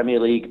of a Premier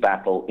League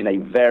battle in a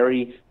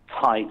very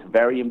tight,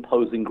 very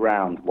imposing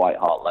ground, White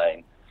Hart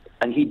Lane.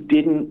 And he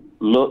didn't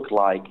look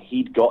like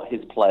he'd got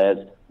his players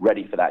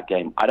ready for that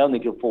game. I don't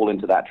think he'll fall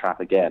into that trap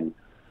again.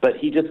 But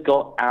he just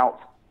got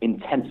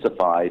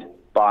out-intensified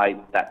by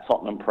that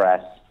Tottenham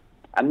press.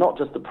 And not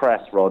just the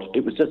press, Rog,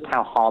 it was just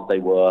how hard they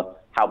were,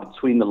 how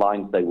between the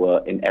lines they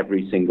were in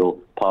every single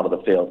part of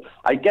the field.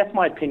 I guess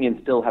my opinion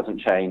still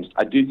hasn't changed.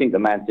 I do think that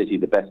Man City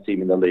is the best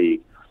team in the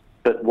league.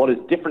 But what is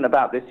different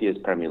about this year's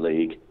Premier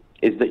League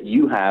is that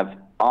you have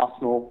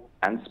Arsenal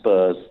and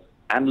Spurs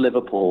and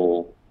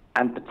Liverpool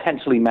and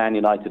potentially Man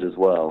United as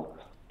well.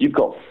 You've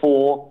got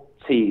four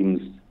teams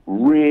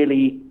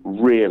really,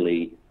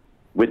 really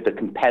with the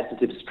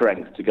competitive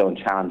strength to go and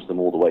challenge them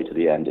all the way to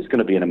the end. It's going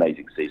to be an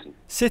amazing season.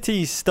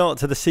 City's start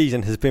to the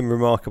season has been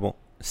remarkable.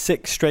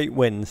 6 straight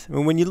wins. I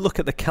mean, when you look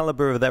at the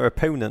calibre of their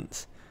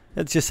opponents,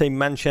 let's just say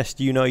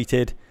Manchester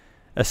United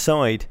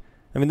aside,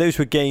 I mean, those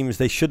were games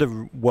they should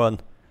have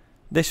won.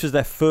 This was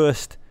their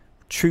first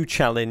true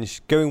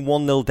challenge, going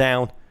 1-0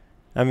 down.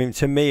 I mean,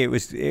 to me,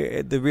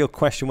 the real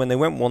question when they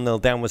went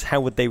 1-0 down was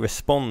how would they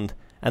respond?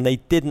 And they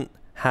didn't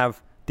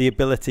have the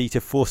ability to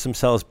force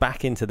themselves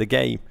back into the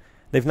game.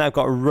 They've now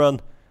got a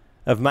run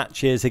of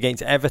matches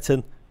against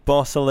Everton,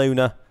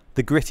 Barcelona,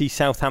 the gritty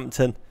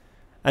Southampton,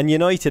 and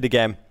United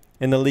again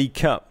in the League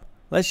Cup.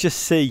 Let's just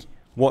see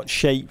what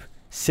shape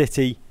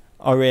City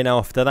are in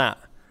after that.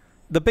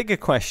 The bigger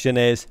question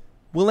is,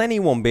 will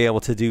anyone be able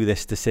to do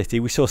this to City?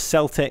 We saw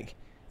Celtic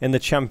in the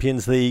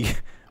Champions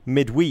League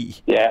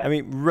midweek. Yeah. I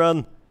mean,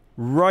 run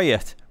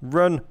riot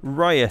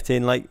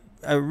in like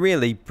a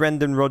really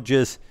Brendan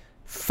Rodgers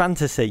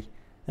fantasy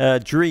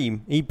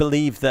dream. He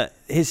believed that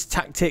his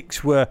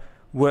tactics were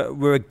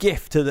were a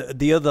gift to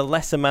the other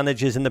lesser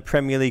managers in the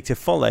Premier League to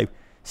follow.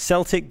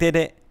 Celtic did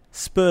it,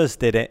 Spurs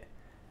did it,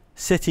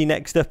 City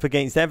next up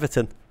against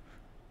Everton.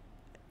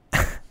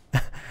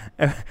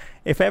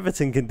 If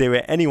Everton can do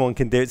it, anyone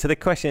can do it. So the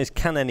question is,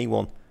 can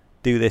anyone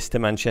do this to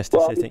Manchester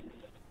City?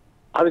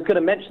 I was going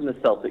to mention the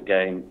Celtic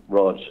game,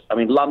 Rog. I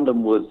mean,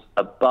 London was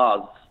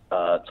abuzz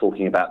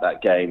talking about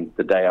that game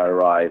the day I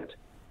arrived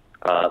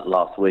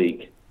last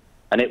week.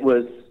 And it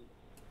was...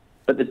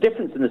 But the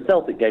difference in the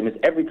Celtic game is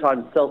every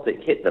time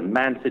Celtic hit them,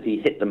 Man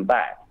City hit them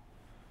back.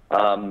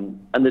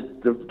 And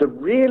the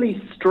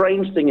really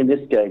strange thing in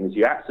this game is,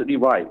 you're absolutely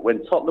right.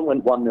 When Tottenham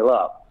went 1-0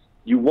 up,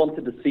 you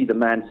wanted to see the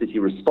Man City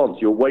response.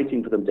 You were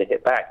waiting for them to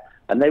hit back.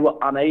 And they were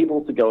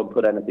unable to go and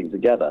put anything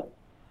together.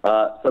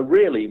 So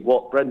really,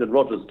 what Brendan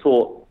Rodgers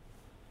taught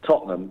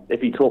Tottenham,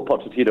 if he taught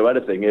Pochettino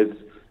anything, is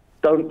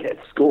don't get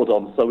scored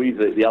on so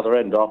easily at the other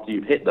end after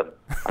you've hit them.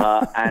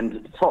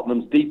 And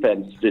Tottenham's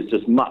defence is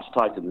just much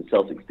tighter than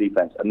Celtic's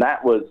defence. And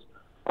that was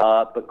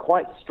but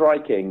quite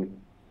striking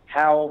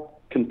how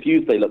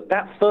confused they looked.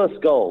 That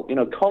first goal,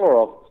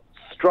 Kolarov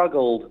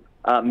struggled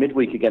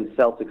midweek against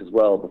Celtic as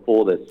well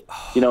before this.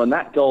 And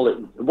that goal, it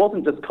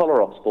wasn't just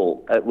Kolarov's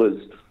fault. It was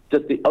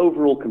just the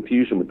overall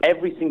confusion with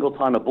every single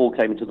time a ball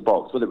came into the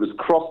box, whether it was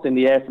crossed in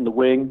the air from the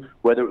wing,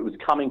 whether it was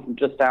coming from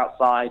just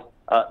outside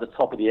the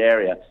top of the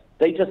area.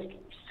 They just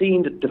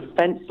seemed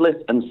defenceless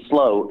and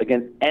slow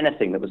against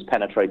anything that was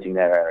penetrating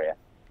their area.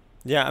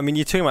 Yeah, I mean,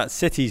 you're talking about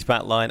City's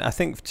back line. I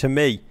think, to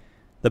me,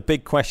 the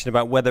big question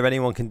about whether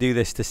anyone can do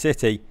this to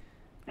City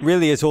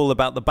really is all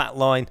about the back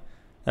line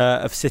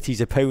of City's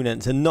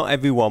opponents, and not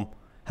everyone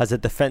has a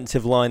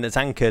defensive line that's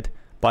anchored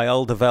by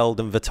Alderweireld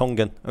and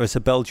Vertonghen, or as the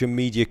Belgian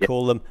media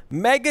call them,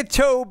 Mega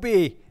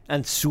Toby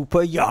and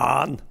Super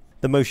Jan,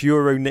 the most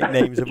Euro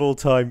nicknames of all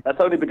time.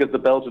 That's only because the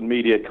Belgian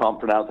media can't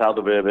pronounce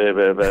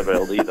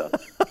Alderweireld either.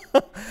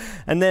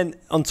 And then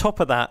on top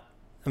of that,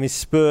 I mean,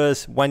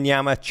 Spurs,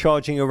 Wanyama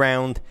charging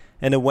around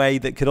in a way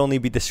that could only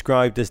be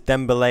described as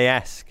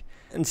Dembele-esque.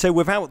 And so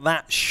without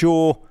that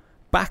sure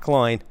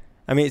backline,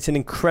 I mean, it's an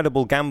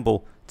incredible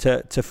gamble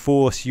to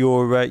force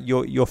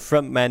your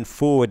front men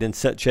forward in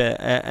such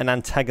an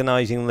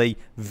antagonisingly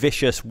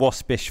vicious,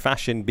 waspish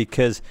fashion,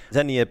 because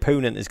any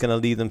opponent is going to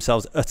leave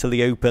themselves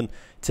utterly open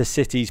to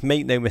City's,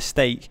 make no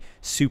mistake,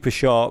 super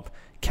sharp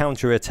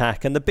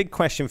counter-attack. And the big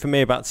question for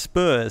me about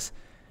Spurs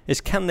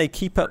is, can they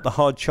keep up the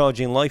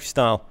hard-charging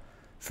lifestyle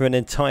for an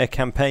entire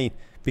campaign?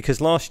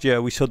 Because last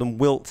year we saw them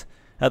wilt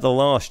at the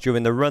last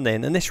during the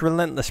run-in, and this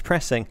relentless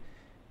pressing,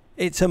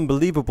 it's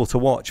unbelievable to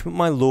watch, but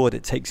my lord,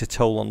 it takes a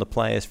toll on the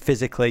players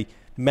physically,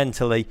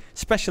 mentally,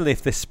 especially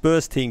if this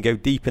Spurs team go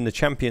deep in the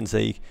Champions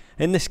League.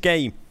 In this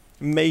game,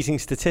 amazing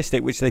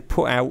statistic which they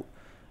put out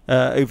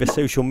over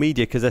social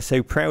media because they're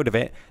so proud of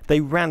it, they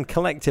ran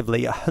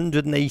collectively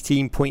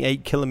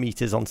 118.8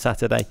 kilometres on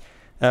Saturday,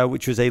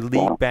 which was a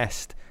league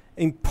best.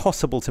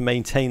 Impossible to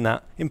maintain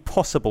that,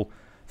 impossible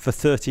for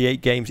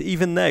 38 games,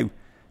 even though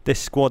this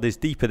squad is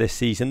deeper this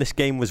season. This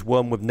game was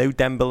won with no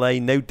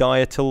Dembele, no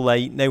Dyer till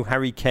late, no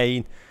Harry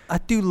Kane. I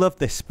do love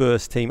this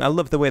Spurs team. I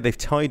love the way they've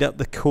tied up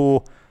the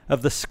core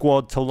of the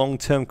squad to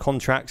long-term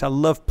contracts. I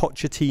love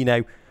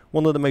Pochettino,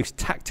 one of the most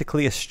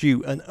tactically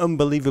astute and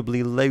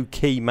unbelievably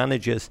low-key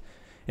managers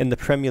in the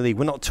Premier League.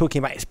 We're not talking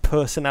about his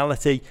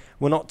personality.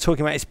 We're not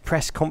talking about his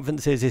press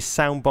conferences, his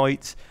sound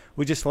bites.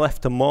 We're just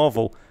left to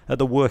marvel at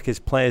the work his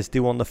players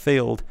do on the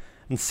field.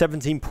 And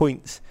 17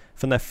 points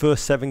from their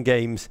first 7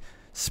 games.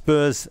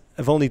 Spurs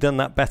have only done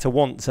that better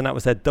once, and that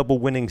was their double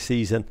winning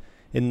season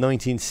in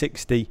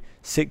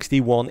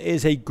 1960-61. It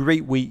is a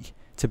great week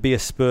to be a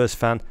Spurs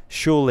fan.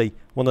 Surely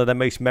one of their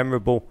most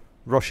memorable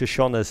Rosh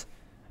Hashanahs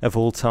of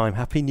all time.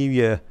 Happy New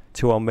Year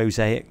to our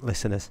Mosaic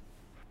listeners.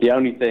 The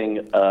only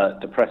thing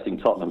depressing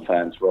Tottenham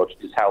fans, Rog,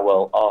 is how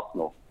well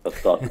Arsenal have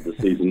started the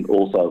season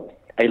also.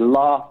 A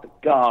last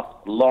gasp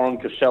Laurent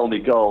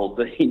Koscielny goal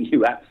that he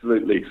knew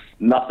absolutely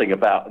nothing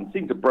about and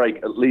seemed to break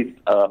at least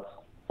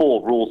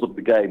 4 rules of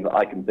the game that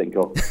I can think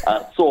of.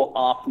 Saw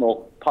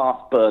Arsenal pass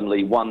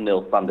Burnley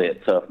 1-0 Sunday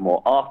at Turf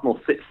Moor. Arsenal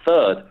sit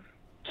third,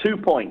 2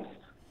 points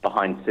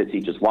behind City,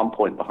 just 1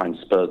 point behind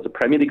Spurs. The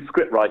Premier League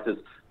scriptwriters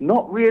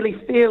not really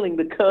feeling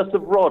the curse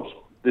of Rog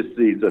this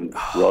season,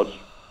 Rog.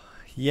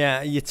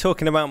 Yeah, you're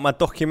talking about my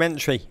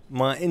documentary,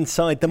 my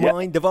Inside the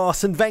Mind of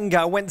Arsene Wenger.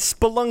 I went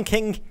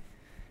spelunking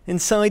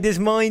inside his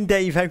mind,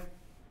 Davo.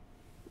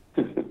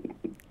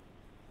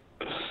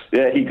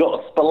 Yeah, he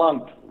got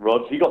spelunked,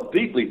 Rog. He got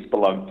deeply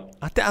spelunked.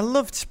 I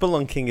loved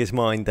spelunking his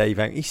mind,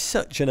 Davo. He's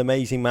such an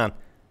amazing man.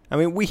 I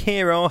mean, we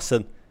hear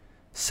Arsene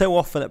so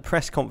often at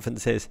press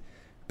conferences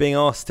being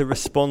asked to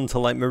respond to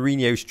like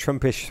Mourinho's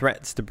Trumpish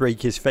threats to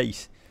break his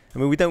face. I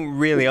mean, we don't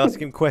really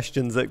ask him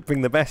questions that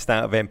bring the best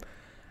out of him.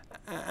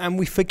 And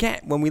we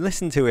forget when we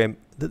listen to him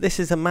that this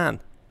is a man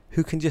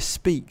who can just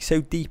speak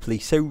so deeply,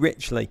 so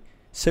richly,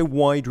 so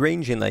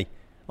wide-rangingly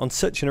on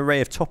such an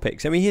array of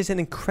topics. I mean, he's an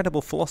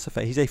incredible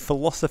philosopher. He's a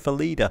philosopher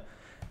leader.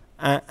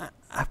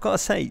 I've got to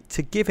say,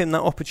 to give him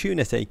that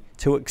opportunity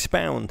to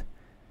expound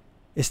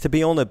is to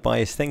be honoured by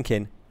his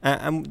thinking.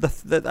 And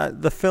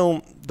the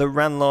film that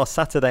ran last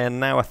Saturday and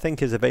now I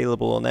think is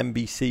available on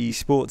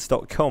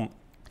NBCSports.com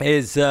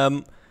is,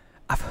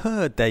 I've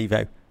heard,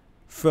 Davo,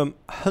 from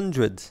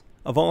hundreds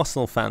of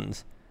Arsenal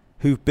fans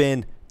who've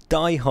been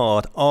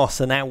die-hard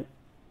Arsenal out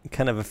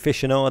kind of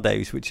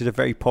aficionados, which is a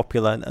very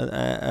popular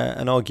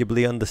and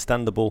arguably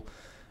understandable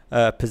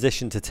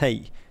position to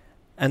take.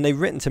 And they've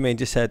written to me and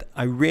just said,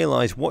 I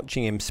realise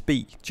watching him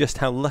speak just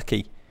how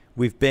lucky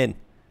we've been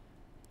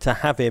to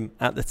have him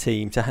at the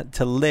team,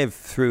 to live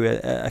through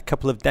a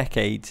couple of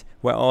decades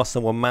where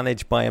Arsenal were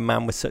managed by a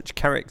man with such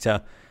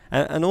character.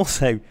 And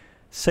also,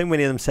 so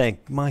many of them saying,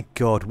 my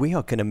God, we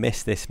are going to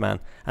miss this man.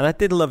 And I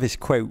did love his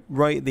quote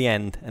right at the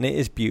end, and it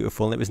is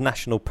beautiful. And it was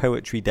National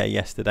Poetry Day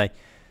yesterday,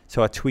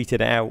 so I tweeted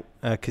it out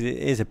because it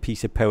is a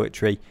piece of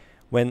poetry.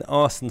 When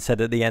Arsene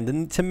said at the end,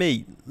 and to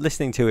me,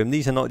 listening to him,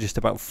 these are not just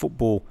about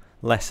football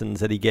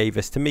lessons that he gave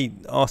us. To me,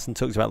 Arsene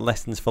talks about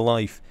lessons for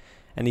life.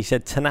 And he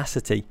said,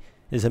 tenacity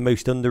is the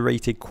most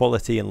underrated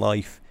quality in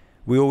life.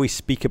 We always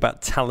speak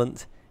about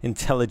talent,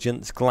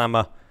 intelligence,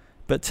 glamour,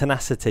 but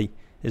tenacity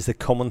is the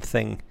common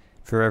thing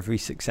for every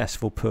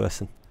successful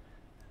person.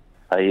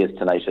 He is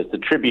tenacious. The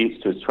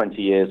tributes to his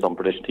 20 years on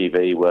British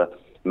TV were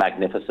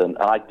magnificent.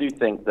 And I do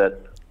think that,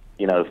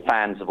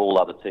 fans of all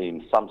other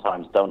teams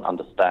sometimes don't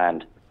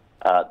understand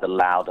the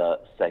louder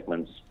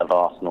segments of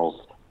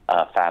Arsenal's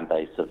fan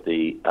base, of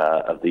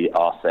the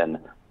Arsene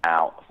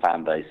out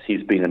fan base.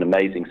 He's been an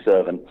amazing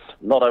servant,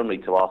 not only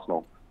to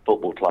Arsenal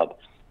Football Club,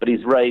 but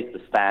he's raised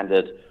the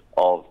standard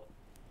of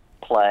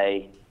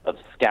play, of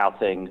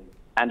scouting,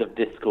 and of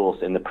discourse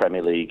in the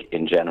Premier League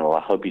in general.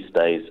 I hope he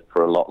stays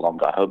for a lot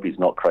longer. I hope he's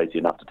not crazy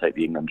enough to take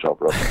the England job,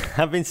 Rob.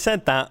 Having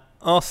said that,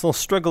 Arsenal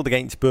struggled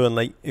against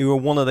Burnley, who are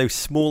one of those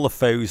smaller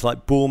foes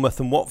like Bournemouth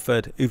and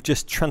Watford, who've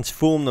just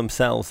transformed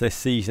themselves this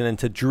season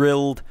into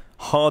drilled,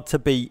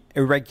 hard-to-beat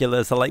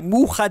irregulars like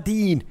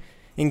Mujahideen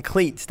in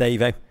cleats,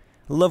 Davo.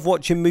 Love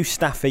watching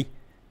Mustafi,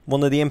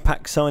 one of the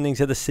impact signings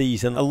of the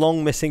season, a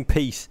long missing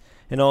piece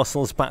in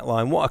Arsenal's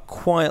backline. What a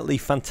quietly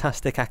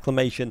fantastic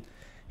acclamation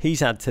he's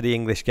had to the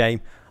English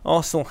game.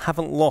 Arsenal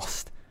haven't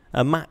lost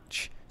a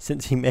match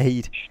since he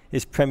made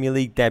his Premier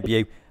League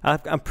debut. I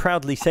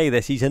proudly say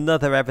this, he's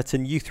another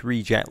Everton youth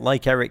reject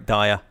like Eric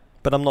Dyer,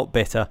 but I'm not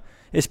bitter.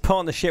 His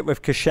partnership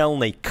with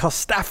Koscielny,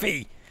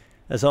 Kostafi,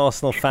 as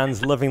Arsenal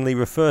fans lovingly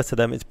refer to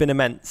them, it's been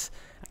immense.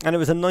 And it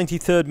was a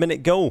 93rd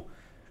minute goal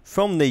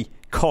from the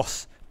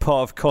part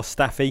of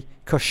Kostafi,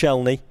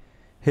 Koscielny,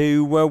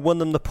 who won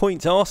them the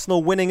points.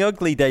 Arsenal winning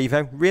ugly,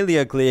 Davo, really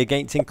ugly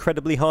against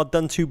incredibly hard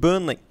done to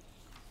Burnley.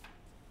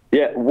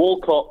 Yeah,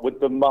 Walcott with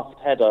the muffed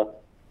header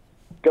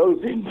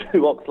goes into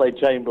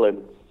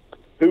Oxlade-Chamberlain,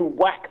 who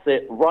whacks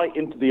it right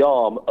into the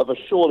arm of a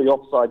surely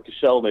offside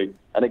Koscielny,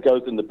 and it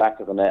goes in the back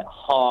of the net.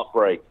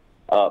 Heartbreak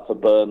for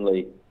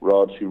Burnley,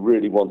 Rog, who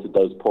really wanted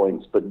those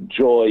points, but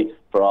joy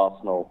for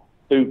Arsenal,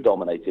 who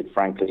dominated,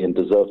 frankly, and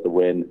deserved the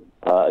win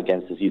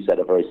against, as you said,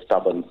 a very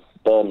stubborn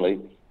Burnley.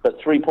 But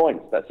 3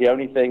 points, that's the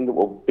only thing that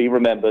will be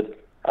remembered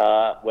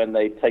when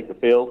they take the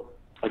field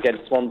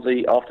against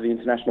Swansea after the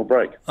international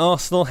break.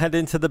 Arsenal head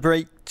into the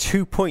break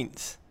 2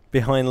 points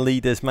behind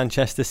leaders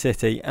Manchester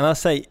City. And I'll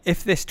say,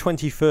 if this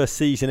 21st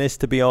season is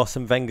to be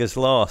Arsene Wenger's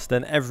last,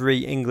 then every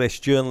English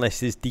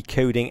journalist is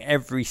decoding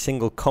every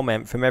single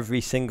comment from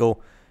every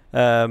single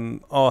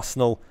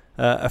Arsenal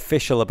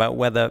official about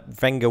whether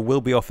Wenger will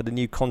be offered a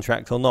new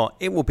contract or not.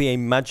 It will be a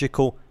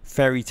magical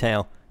fairy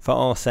tale for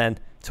Arsene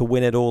to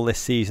win it all this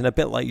season, a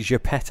bit like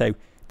Geppetto,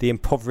 the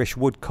impoverished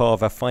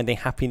woodcarver, finding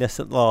happiness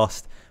at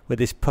last with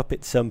his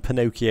puppet son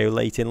Pinocchio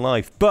late in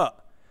life. But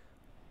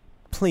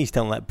please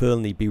don't let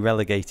Burnley be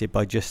relegated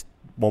by just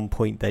 1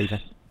 point,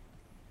 David.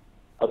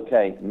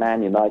 Okay,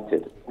 Man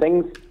United.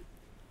 Things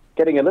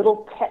getting a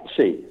little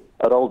tetchy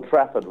at Old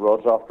Trafford,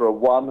 Rog, after a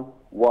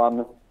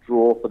 1-1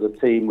 draw for the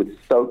team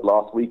with Stoke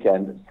last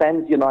weekend.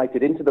 Sends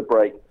United into the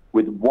break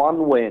with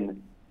one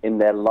win in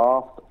their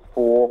last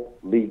 4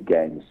 league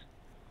games.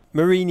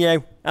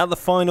 Mourinho at the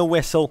final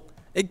whistle.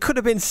 It could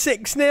have been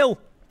 6-0,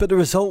 but the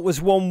result was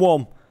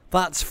 1-1.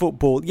 That's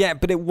football. Yeah,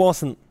 but it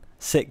wasn't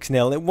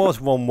 6-0. It was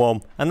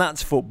 1-1. And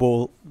that's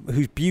football,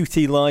 whose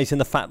beauty lies in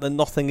the fact that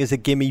nothing is a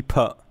gimme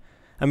putt.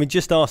 I mean,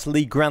 just ask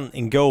Lee Grant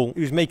in goal,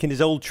 who's making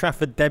his Old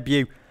Trafford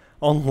debut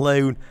on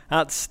loan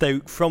at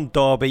Stoke from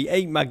Derby.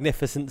 8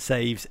 magnificent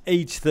saves,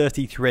 age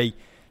 33.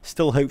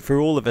 Still hope for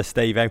all of us,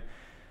 Davo.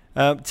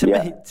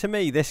 To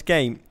me, this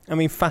game, I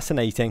mean,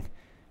 fascinating.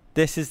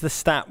 This is the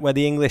stat where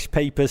the English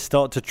papers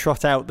start to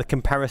trot out the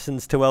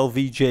comparisons to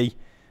LVG,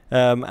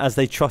 as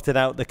they trotted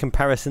out the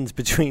comparisons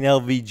between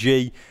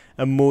LVG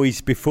and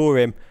Moyes before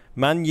him.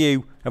 Man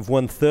U have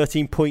won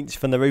 13 points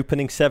from their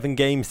opening 7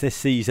 games this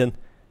season,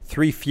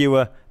 3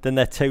 fewer than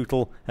their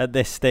total at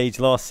this stage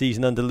last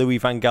season under Louis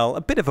van Gaal.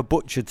 A bit of a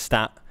butchered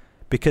stat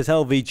because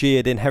LVG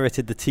had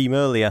inherited the team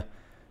earlier.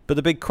 But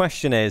the big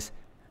question is,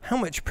 how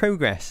much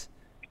progress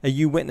are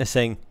you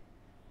witnessing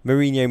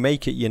Mourinho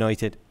make at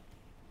United?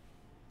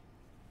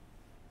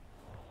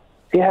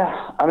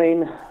 Yeah, I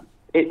mean,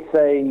 it's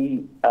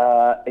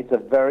a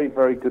very,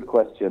 very good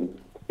question.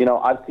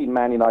 I've seen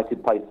Man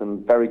United play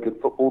some very good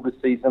football this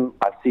season.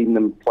 I've seen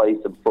them play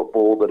some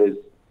football that is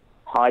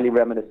highly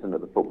reminiscent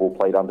of the football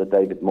played under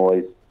David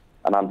Moyes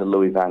and under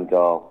Louis van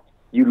Gaal.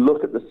 You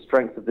look at the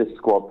strength of this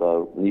squad,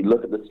 though, and you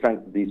look at the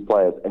strength of these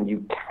players, and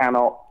you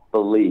cannot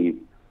believe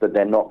that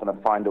they're not going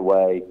to find a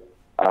way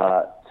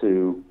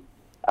to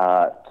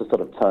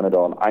sort of turn it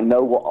on. I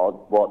know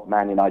what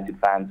Man United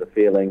fans are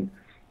feeling.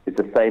 It's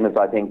the same as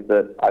I think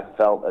that I've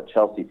felt at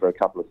Chelsea for a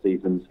couple of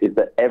seasons, is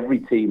that every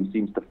team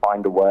seems to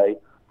find a way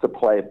to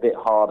play a bit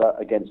harder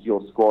against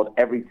your squad.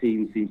 Every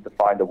team seems to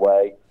find a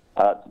way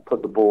to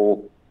put the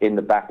ball in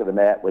the back of the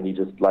net when you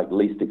just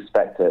least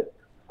expect it.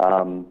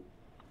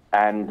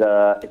 And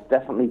it's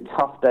definitely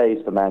tough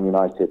days for Man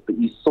United, but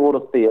you sort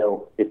of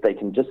feel if they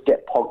can just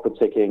get Pogba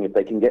ticking, if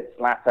they can get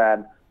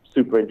Zlatan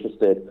super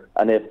interested,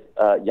 and if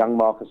young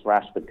Marcus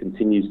Rashford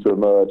continues to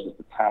emerge as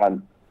the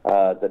talent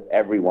that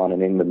everyone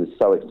in England is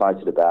so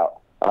excited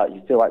about,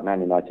 you feel like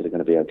Man United are going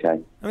to be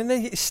okay. I mean,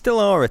 they still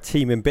are a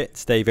team in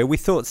bits, David. We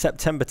thought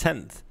September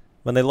 10th,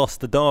 when they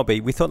lost the derby,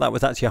 we thought that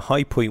was actually a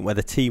high point where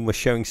the team was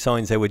showing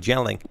signs they were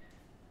gelling.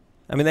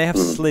 I mean, they have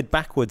slid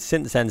backwards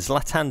since then.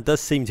 Zlatan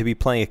does seem to be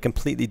playing a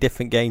completely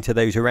different game to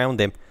those around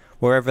him,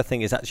 where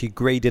everything is actually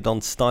graded on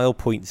style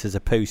points as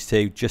opposed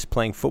to just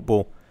playing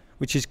football,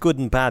 which is good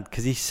and bad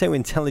because he's so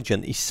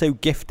intelligent, he's so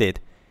gifted.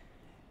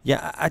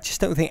 Yeah, I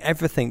just don't think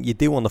everything you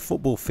do on the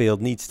football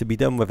field needs to be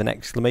done with an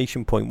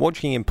exclamation point.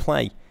 Watching him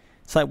play,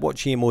 it's like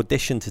watching him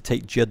audition to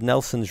take Judd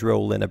Nelson's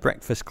role in a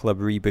Breakfast Club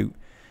reboot.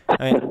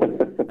 I mean,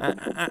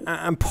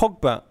 and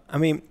Pogba, I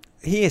mean,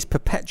 he is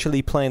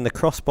perpetually playing the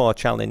crossbar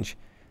challenge.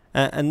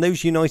 And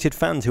those United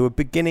fans who are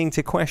beginning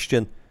to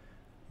question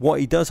what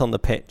he does on the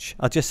pitch,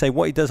 I'll just say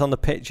what he does on the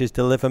pitch is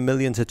deliver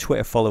millions of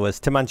Twitter followers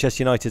to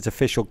Manchester United's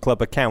official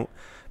club account.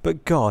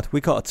 But God, we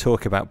got to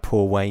talk about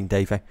poor Wayne,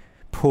 David.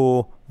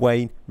 Poor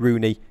Wayne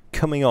Rooney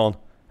coming on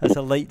as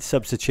a late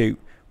substitute,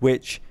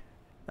 which,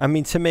 I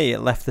mean, to me,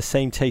 it left the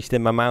same taste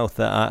in my mouth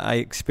that I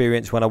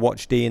experienced when I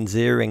watched Ian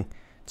Ziering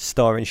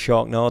star in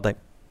Sharknado.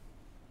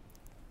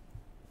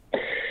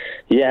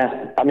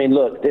 Yeah, I mean,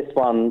 look, this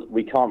one,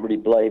 we can't really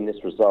blame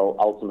this result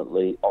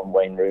ultimately on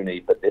Wayne Rooney,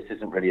 but this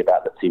isn't really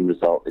about the team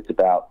result. It's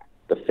about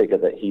the figure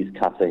that he's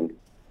cutting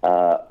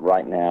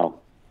right now.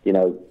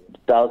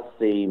 It does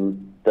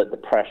seem that the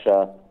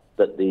pressure,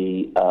 that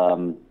the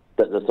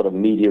sort of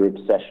media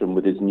obsession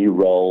with his new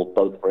role,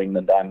 both for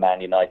England and Man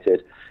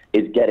United,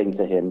 is getting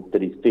to him,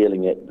 that he's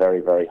feeling it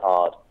very, very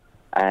hard.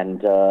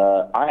 And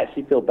I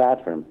actually feel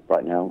bad for him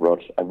right now,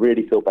 Rog. I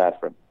really feel bad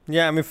for him.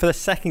 Yeah, I mean, for the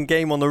second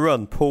game on the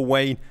run, poor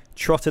Wayne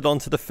trotted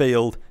onto the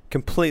field,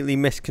 completely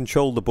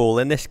miscontrolled the ball.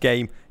 In this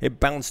game, it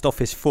bounced off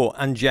his foot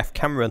and Jeff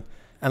Cameron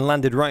and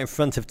landed right in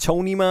front of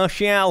Tony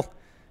Martial,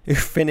 who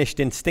finished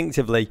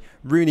instinctively.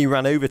 Rooney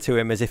ran over to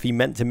him as if he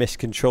meant to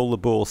miscontrol the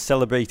ball,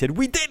 celebrated,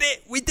 "We did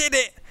it! We did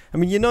it!" I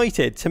mean,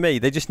 United, to me,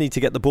 they just need to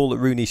get the ball at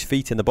Rooney's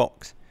feet in the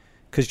box.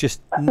 Because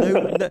just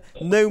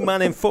no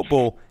man in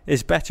football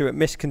is better at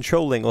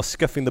miscontrolling or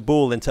scuffing the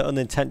ball into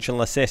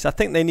unintentional assists. I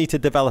think they need to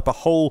develop a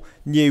whole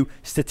new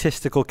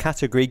statistical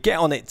category. Get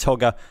on it,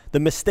 Togger. The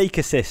mistake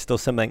assist or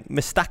something.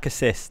 Mistake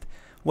assist.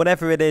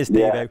 Whatever it is,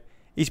 Devo.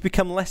 He's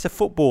become less a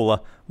footballer,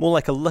 more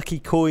like a lucky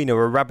coin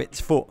or a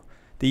rabbit's foot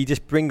that you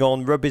just bring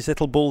on, rub his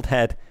little bald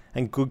head,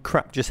 and good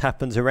crap just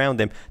happens around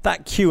him.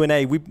 That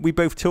Q&A, we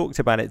both talked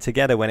about it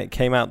together when it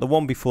came out, the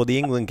one before the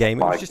England game.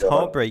 It was just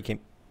heartbreaking.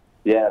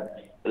 Yeah.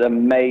 An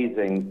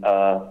amazing,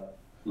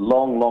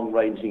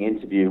 long-ranging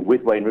interview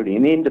with Wayne Rooney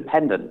in The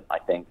Independent, I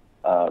think,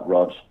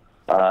 Rog.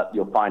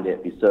 You'll find it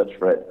if you search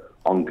for it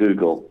on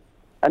Google.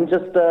 And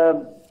just,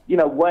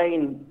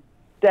 Wayne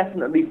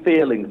definitely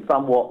feeling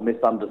somewhat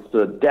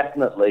misunderstood,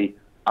 definitely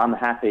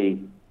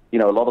unhappy. A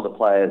lot of the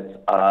players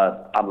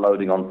are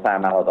unloading on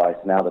Sam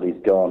Allardyce now that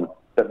he's gone,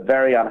 but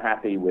very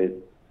unhappy with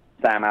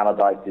Sam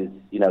Allardyce's,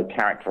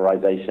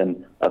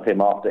 characterization of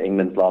him after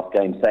England's last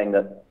game, saying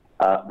that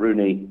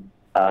Rooney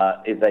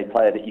is a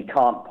player that you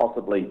can't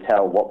possibly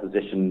tell what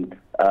position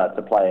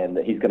to play in,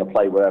 that he's going to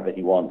play wherever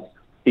he wants.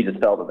 He just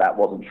felt that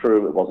wasn't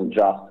true, it wasn't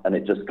just, and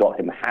it just got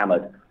him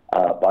hammered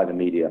by the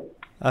media.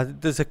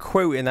 There's a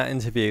quote in that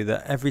interview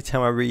that every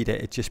time I read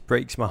it, it just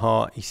breaks my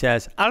heart. He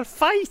says, "I'll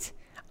fight.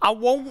 I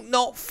won't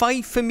not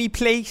fight for me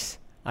place.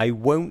 I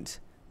won't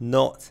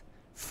not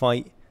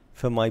fight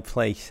for my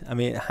place." I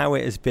mean, how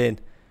it has been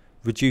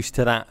reduced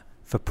to that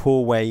for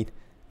poor Wayne,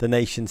 the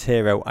nation's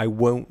hero. I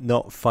won't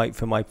not fight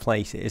for my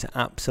place. It is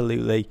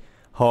absolutely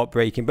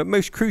heartbreaking. But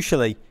most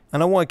crucially,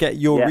 and I want to get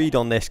your read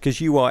on this because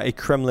you are a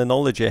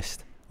Kremlinologist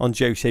on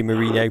Jose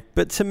Mourinho,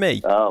 but to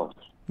me,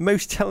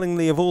 most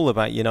tellingly of all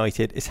about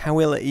United is how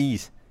ill at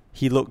ease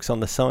he looks on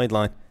the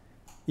sideline.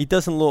 He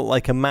doesn't look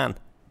like a man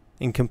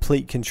in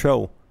complete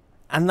control.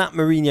 And that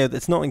Mourinho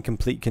that's not in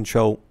complete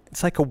control,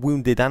 it's like a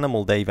wounded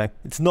animal, Davo.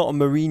 It's not a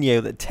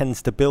Mourinho that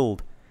tends to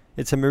build.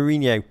 It's a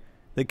Mourinho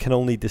that can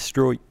only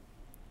destroy.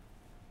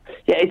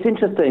 Yeah, it's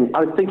interesting.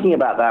 I was thinking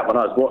about that when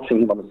I was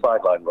watching him on the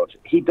sideline, Roger.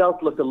 He does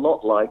look a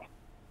lot like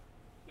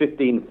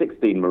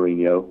 15-16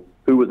 Mourinho,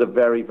 who was a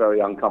very, very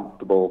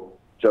uncomfortable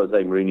Jose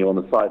Mourinho on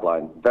the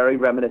sideline. Very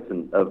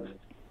reminiscent of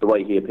the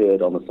way he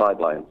appeared on the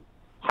sidelines.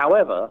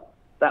 However,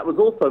 that was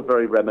also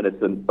very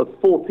reminiscent of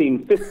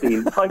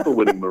 14-15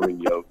 title-winning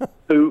Mourinho,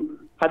 who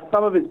had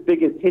some of his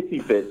biggest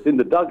hissy fits in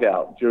the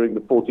dugout during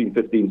the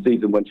 14-15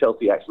 season when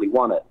Chelsea actually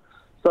won it.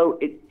 So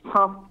it's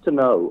tough to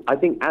know. I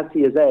think as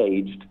he has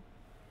aged,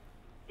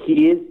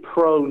 he is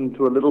prone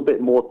to a little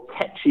bit more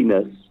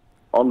tetchiness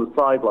on the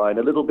sideline,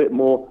 a little bit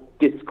more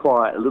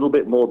disquiet, a little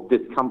bit more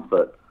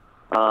discomfort.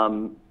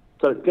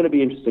 So it's going to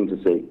be interesting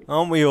to see.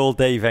 Aren't we all,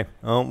 Davey?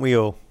 Aren't we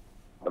all?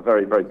 A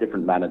very, very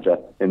different manager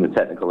in the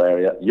technical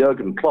area.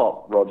 Jurgen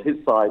Klopp, Rod, his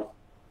side,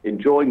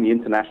 enjoying the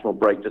international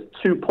break, just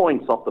 2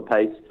 points off the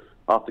pace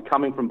after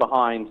coming from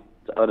behind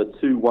to earn a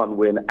 2-1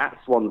 win at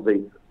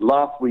Swansea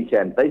last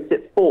weekend. They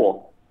sit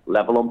 4,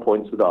 level on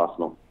points with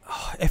Arsenal.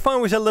 If I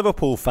was a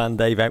Liverpool fan,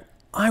 Davey,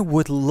 I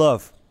would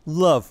love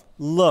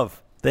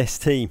this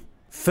team.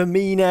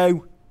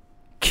 Firmino,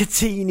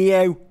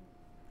 Coutinho,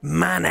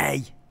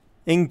 Mane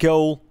in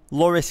goal,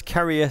 Loris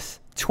Karius,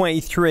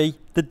 23,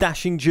 the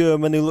dashing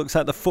German who looks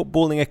like the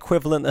footballing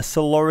equivalent of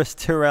Sir Loris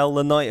Tyrrell,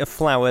 the Knight of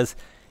Flowers.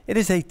 It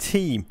is a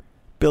team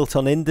built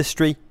on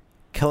industry,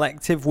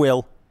 collective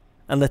will,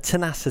 and the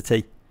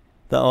tenacity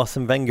that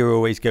Arsene Wenger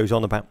always goes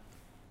on about.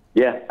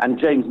 Yeah, and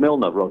James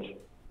Milner, Rog.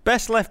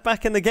 Best left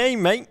back in the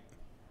game, mate.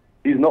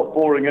 He's not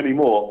boring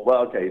anymore.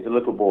 Well, okay, he's a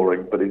little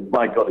boring, but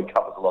my God, he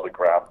covers a lot of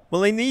ground.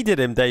 Well, they needed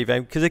him, Dave,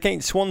 because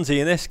against Swansea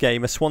in this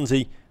game, a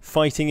Swansea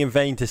fighting in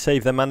vain to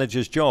save their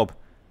manager's job.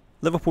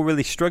 Liverpool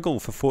really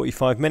struggled for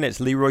 45 minutes.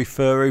 Leroy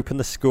Fer opened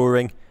the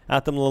scoring.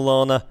 Adam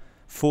Lallana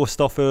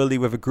forced off early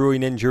with a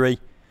groin injury.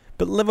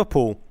 But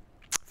Liverpool,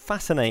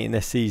 fascinating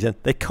this season.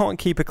 They can't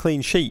keep a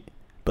clean sheet,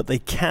 but they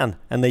can,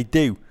 and they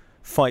do,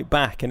 fight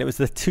back. And it was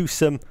the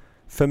twosome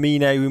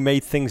Firmino who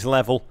made things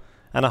level,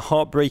 and a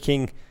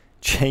heartbreaking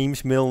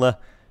James Milner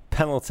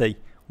penalty,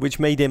 which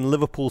made him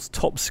Liverpool's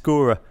top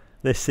scorer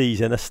this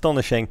season.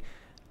 Astonishing.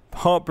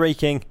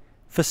 Heartbreaking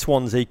for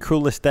Swansea.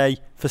 Cruelest day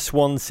for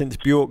Swans since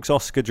Bjork's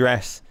Oscar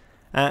dress.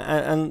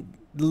 I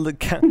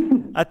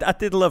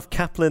did love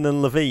Kaplan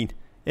and Levine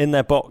in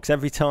their box.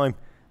 Every time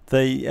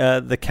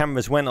the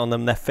cameras went on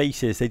them, their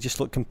faces, they just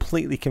looked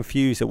completely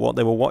confused at what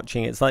they were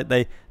watching. It's like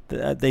they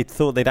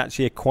thought they'd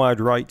actually acquired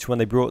rights when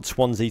they brought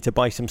Swansea to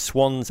buy some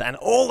swans and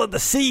all of the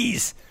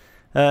seas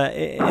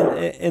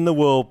in the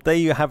world.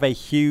 They have a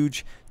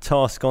huge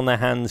task on their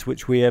hands,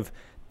 which we have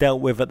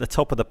dealt with at the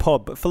top of the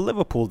pod. But for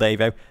Liverpool,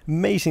 Davo,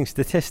 amazing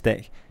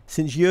statistic.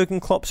 Since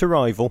Jurgen Klopp's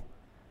arrival,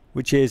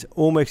 which is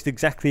almost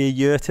exactly a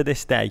year to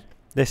this day,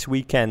 this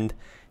weekend,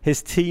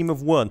 his team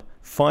have won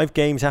 5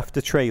 games after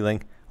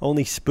trailing.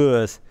 Only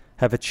Spurs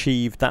have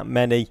achieved that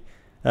many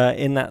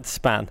in that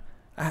span.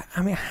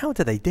 I mean, how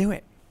do they do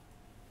it?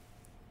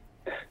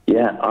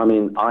 Yeah, I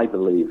mean, I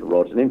believe,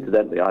 Rog, and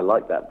incidentally, I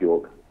like that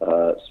Bjork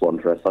swan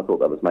dress. I thought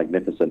that was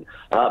magnificent.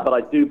 But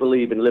I do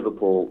believe in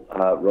Liverpool,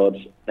 Rog,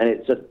 and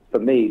it's just, for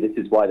me, this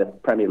is why the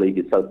Premier League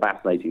is so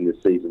fascinating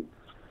this season.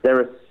 There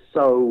are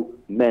so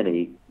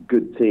many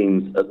good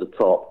teams at the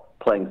top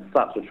playing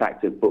such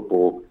attractive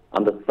football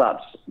under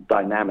such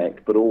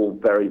dynamic, but all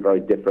very, very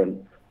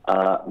different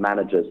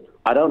managers.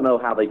 I don't know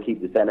how they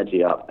keep this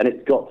energy up, and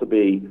it's got to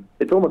be,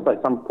 it's almost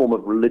like some form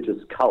of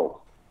religious cult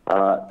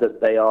that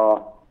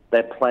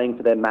they're playing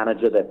for their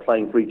manager, they're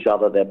playing for each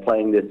other, they're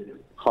playing this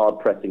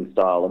hard-pressing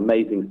style,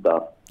 amazing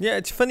stuff. Yeah,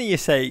 it's funny you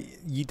say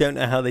you don't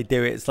know how they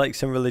do it. It's like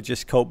some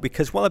religious cult,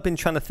 because while I've been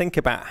trying to think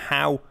about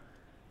how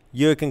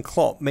Jurgen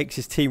Klopp makes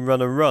his team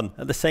run and run,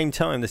 at the same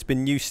time there's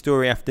been news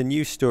story after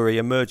news story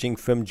emerging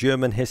from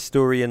German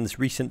historians'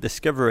 recent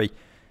discovery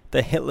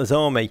that Hitler's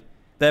army,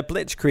 their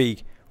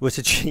blitzkrieg, was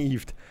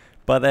achieved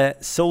by their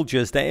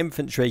soldiers, their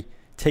infantry,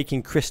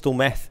 taking crystal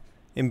meth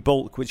in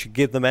bulk, which would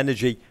give them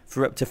energy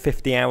for up to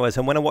 50 hours.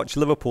 And when I watch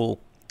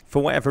Liverpool,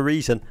 for whatever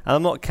reason, and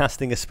I'm not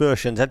casting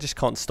aspersions, I just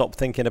can't stop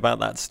thinking about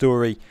that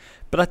story.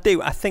 But I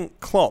think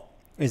Klopp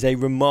is a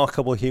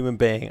remarkable human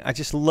being. I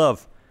just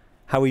love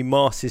how he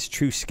masks his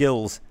true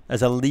skills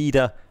as a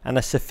leader and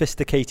a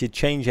sophisticated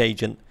change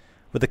agent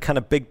with the kind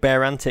of big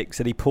bear antics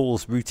that he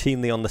pulls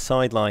routinely on the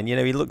sideline. You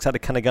know, he looks like the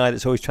kind of guy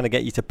that's always trying to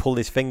get you to pull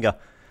his finger.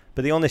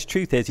 But the honest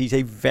truth is he's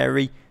a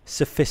very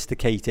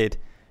sophisticated,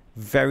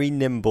 very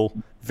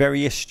nimble,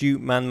 very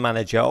astute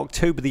man-manager.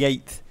 October the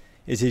 8th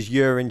is his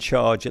year in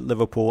charge at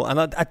Liverpool. And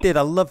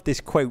I love this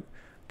quote,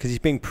 because he's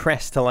being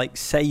pressed to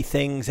say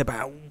things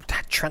about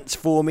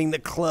transforming the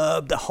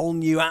club, the whole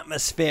new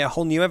atmosphere,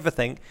 whole new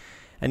everything.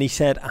 And he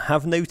said, I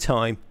have no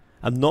time.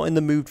 I'm not in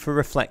the mood for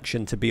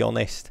reflection, to be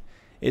honest.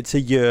 It's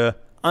a year.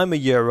 I'm a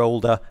year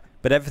older,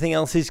 but everything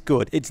else is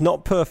good. It's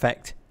not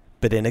perfect,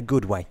 but in a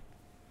good way.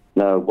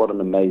 No, what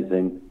an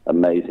amazing,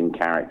 amazing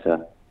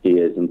character he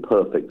is, and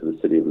perfect for the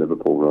city of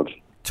Liverpool, Rog.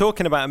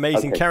 Talking about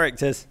amazing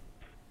characters.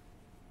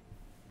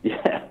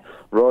 Yeah,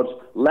 Rog,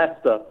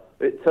 Leicester.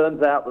 It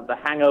turns out that the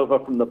hangover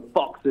from the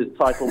Foxes'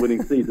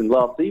 title-winning season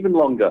lasts even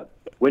longer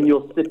when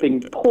you're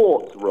sipping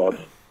port, Rog,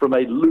 from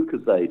a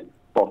Lucozade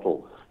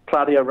bottle.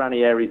 Claudio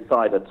Ranieri's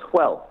side are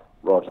 12th,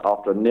 Rog,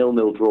 after a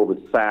 0-0 draw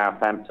with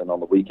Southampton on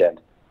the weekend.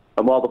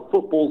 And while the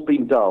football's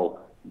been dull,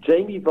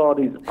 Jamie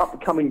Vardy's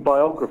upcoming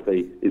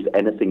biography is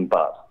anything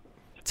but.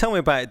 Tell me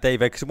about it,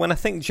 David, because when I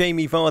think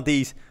Jamie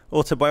Vardy's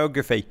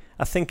autobiography,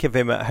 I think of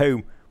him at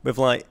home with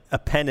like a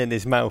pen in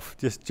his mouth,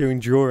 just doing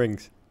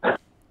drawings.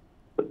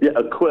 Yeah,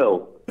 a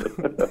quill.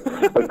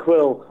 A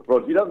quill,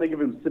 Rog. You don't think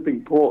of him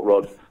sipping port,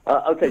 Rog.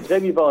 Okay,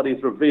 Jamie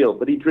Vardy's revealed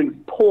that he drinks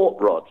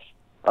port, Rog,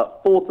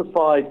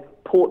 fortified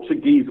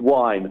Portuguese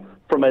wine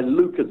from a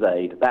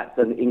Lucozade, that's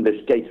an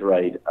English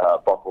Gatorade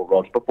bottle,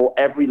 Rog, before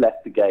every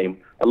Leicester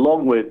game,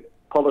 along with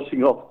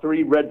polishing off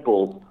 3 Red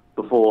Bulls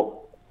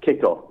before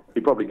kickoff. He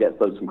probably gets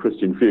those from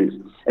Christian Fuchs.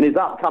 In his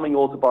upcoming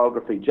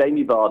autobiography,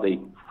 Jamie Vardy,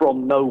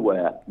 From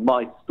Nowhere,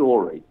 My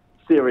Story,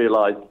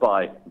 serialised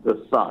by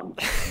The Sun.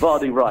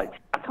 Vardy writes,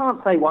 I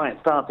can't say why it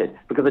started,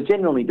 because I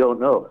genuinely don't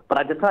know, but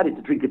I decided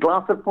to drink a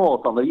glass of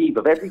port on the eve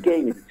of every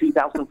game in the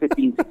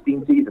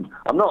 2015-16 season.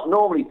 I'm not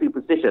normally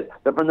superstitious,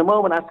 but from the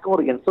moment I scored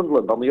against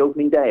Sunderland on the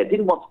opening day, I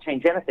didn't want to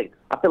change anything.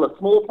 I fill a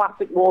small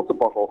plastic water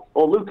bottle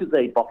or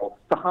Lucozade bottle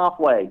to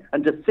halfway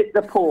and just sip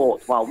the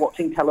port while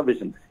watching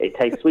television. It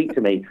tastes sweet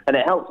to me, and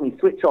it helps me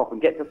switch off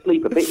and get to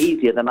sleep a bit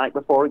easier the night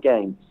before a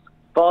game.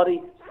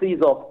 Vardy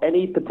sees off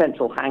any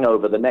potential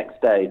hangover the next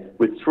day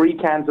with 3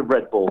 cans of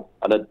Red Bull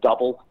and a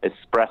double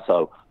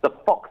espresso. The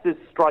Foxes'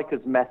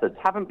 strikers' methods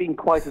haven't been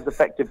quite as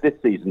effective this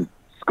season,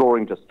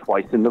 scoring just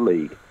twice in the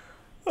league.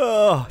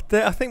 Oh,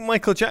 I think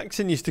Michael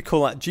Jackson used to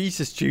call that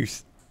Jesus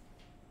juice.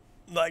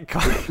 Like,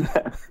 by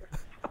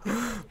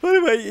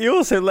the way, he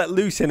also let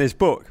loose in his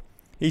book.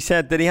 He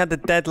said that he had a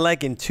dead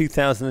leg in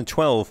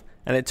 2012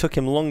 and it took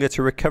him longer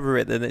to recover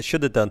it than it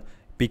should have done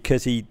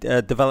because he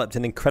developed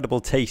an incredible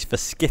taste for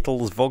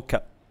Skittles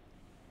vodka.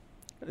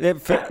 I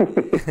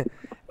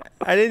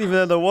didn't even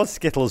know there was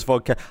Skittles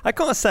vodka. I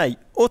gotta say,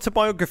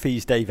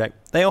 autobiographies, Dave,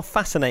 they are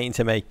fascinating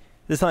to me.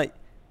 There's like,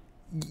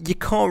 you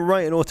can't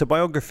write an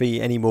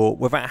autobiography anymore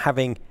without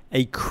having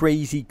a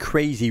crazy,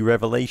 crazy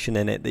revelation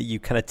in it that you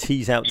kind of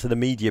tease out to the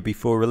media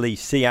before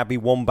release. See Abby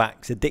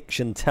Wambach's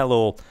addiction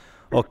tell-all,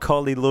 or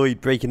Carly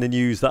Lloyd breaking the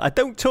news that I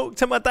don't talk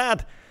to my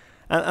dad.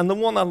 And the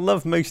one I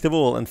love most of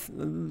all, and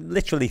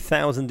literally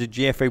thousands of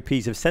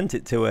GFOPs have sent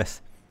it to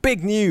us.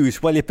 Big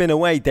news while you've been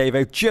away,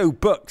 Davo. Joe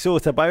Buck's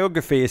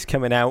autobiography is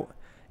coming out,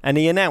 and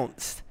he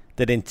announced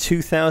that in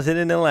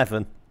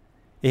 2011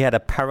 he had a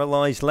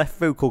paralysed left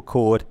vocal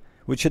cord,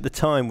 which at the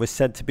time was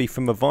said to be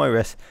from a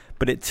virus,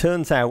 but it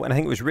turns out, and I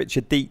think it was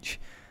Richard Deitch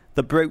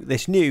that broke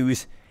this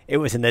news, it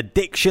was an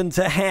addiction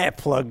to hair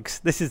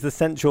plugs. This is the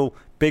central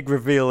big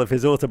reveal of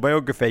his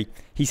autobiography.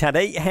 He's had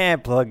 8 hair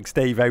plugs,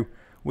 Davo,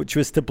 which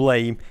was to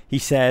blame. He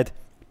said,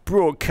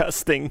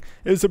 broadcasting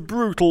is a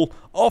brutal,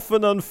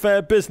 often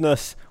unfair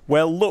business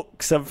where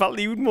looks are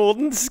valued more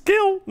than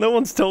skill. No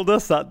one's told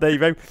us that,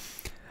 Davo.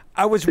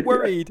 I was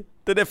worried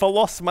that if I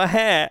lost my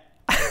hair,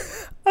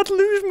 I'd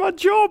lose my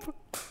job.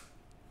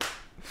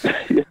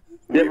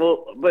 Yeah,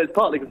 well, but it's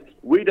partly because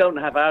we don't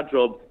have our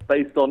jobs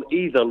based on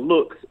either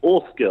looks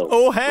or skill.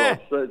 Or hair.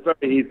 So it's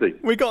very easy.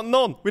 We got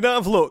none. We don't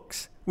have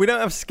looks. We don't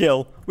have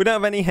skill. We don't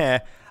have any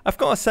hair. I've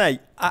got to say,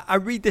 I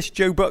read this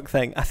Joe Buck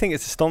thing. I think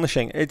it's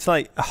astonishing. It's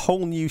like a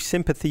whole new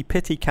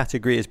sympathy-pity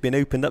category has been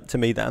opened up to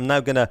me that I'm now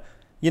going to,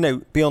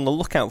 be on the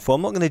lookout for.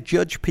 I'm not going to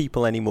judge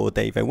people anymore,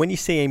 Davo. When you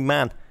see a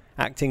man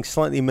acting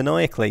slightly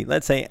maniacally,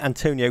 let's say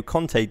Antonio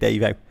Conte,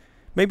 Davo,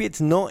 maybe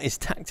it's not his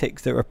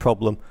tactics that are a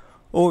problem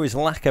or his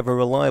lack of a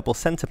reliable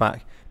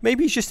centre-back.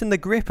 Maybe he's just in the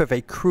grip of a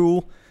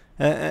cruel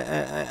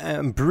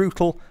and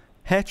brutal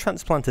hair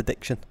transplant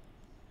addiction.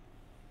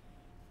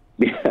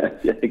 Yeah,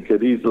 it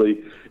could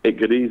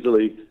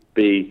easily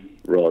be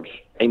Rog.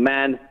 A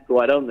man who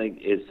I don't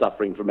think is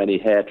suffering from any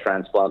hair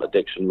transplant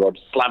addiction, Rog,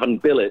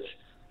 Slaven Bilic.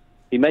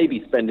 He may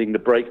be spending the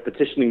break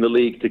petitioning the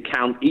league to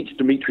count each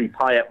Dimitri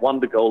Payet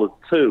wonder goal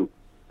as 2.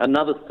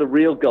 Another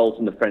surreal goal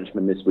from the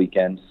Frenchman this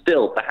weekend.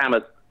 Still, the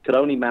Hammers could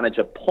only manage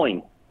a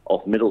point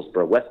off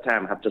Middlesbrough. West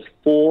Ham have just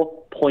 4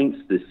 points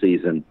this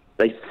season.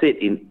 They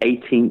sit in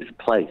 18th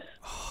place.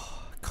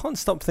 Can't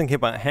stop thinking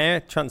about hair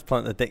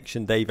transplant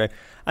addiction, Davo.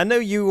 I know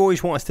you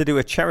always want us to do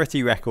a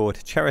charity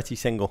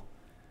single.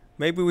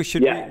 Maybe we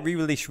should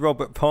re-release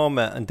Robert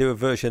Palmer and do a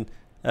version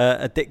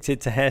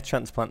addicted to hair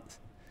transplants.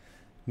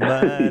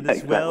 Might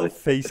as well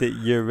face it,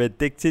 you're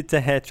addicted to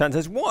hair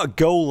transplants. What a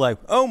goal, though.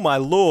 Oh, my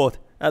Lord.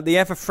 At the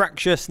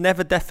ever-fractious,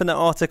 never-definite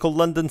article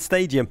London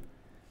Stadium.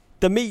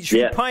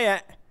 Dimitri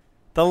Payet,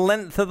 the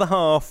length of the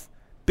half,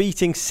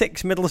 beating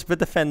 6 Middlesbrough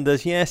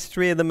defenders. Yes,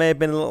 3 of them may have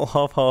been a little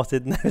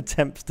half-hearted, no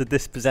attempts to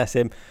dispossess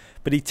him.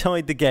 But he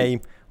tied the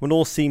game when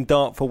all seemed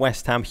dark for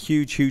West Ham.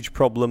 Huge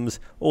problems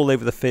all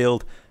over the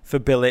field for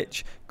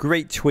Bilic.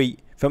 Great tweet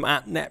from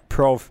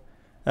 @NetProv.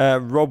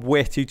 Rob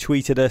Witt, who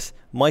tweeted us,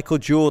 Michael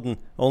Jordan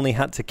only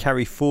had to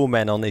carry 4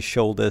 men on his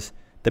shoulders.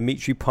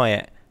 Dimitri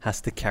Payet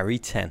has to carry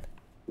 10.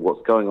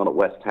 What's going on at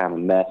West Ham? A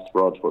mess,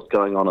 Rog. What's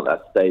going on at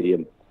that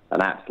stadium?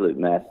 An absolute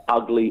mess.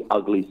 Ugly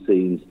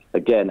scenes.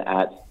 Again,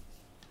 at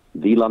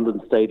the London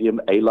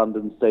Stadium, a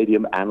London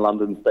Stadium, and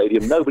London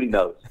Stadium. Nobody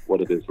knows what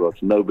it is, Rog.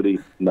 Nobody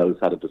knows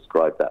how to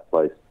describe that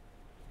place.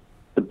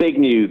 The big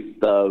news,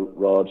 though,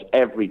 Rog,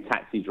 every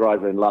taxi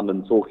driver in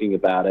London talking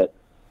about it.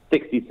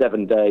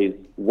 67 days,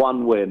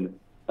 1 win,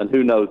 and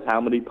who knows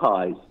how many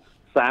pies.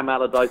 Sam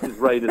Allardyce's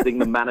reign as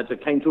England manager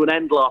came to an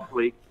end last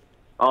week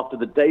after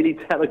the Daily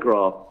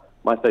Telegraph,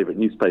 my favourite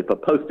newspaper,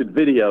 posted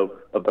video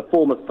of the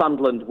former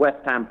Sunderland, West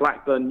Ham,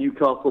 Blackburn,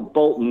 Newcastle,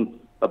 Bolton,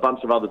 a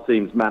bunch of other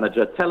teams'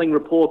 manager, telling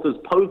reporters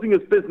posing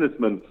as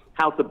businessmen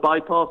how to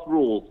bypass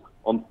rules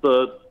on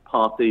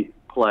third-party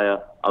player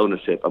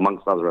ownership,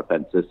 amongst other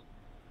offences.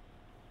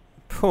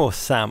 Poor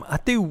Sam. I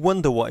do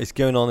wonder what is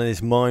going on in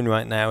his mind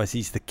right now as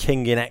he's the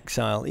king in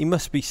exile. He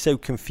must be so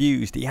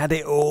confused. He had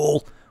it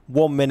all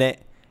 1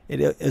 minute.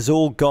 It is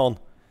all gone.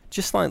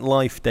 Just like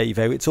life,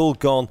 Davo. It's all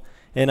gone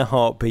in a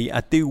heartbeat.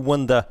 I do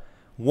wonder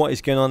what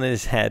is going on in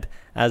his head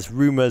as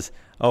rumours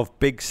of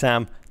Big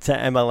Sam to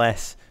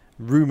MLS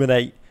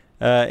ruminate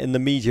in the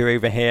media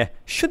over here.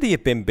 Should he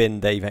have been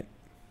binned, Davo?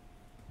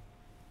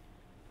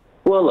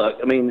 Well, look,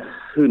 I mean,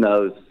 who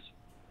knows?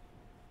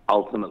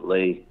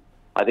 Ultimately,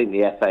 I think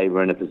the FA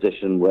were in a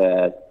position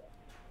where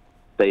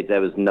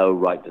there was no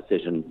right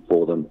decision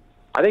for them.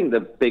 I think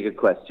the bigger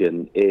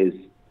question is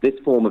this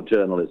form of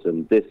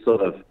journalism, this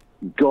sort of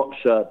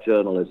got-shirt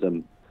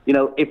journalism. You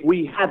know, if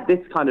we had this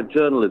kind of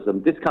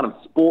journalism, this kind of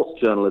sports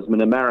journalism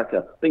in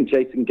America, I think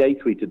Jason Gay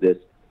tweeted this,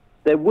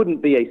 there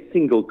wouldn't be a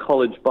single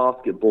college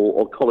basketball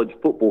or college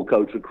football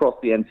coach across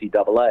the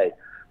NCAA.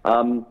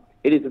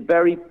 It is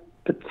very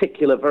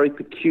particular, very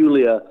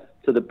peculiar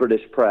to the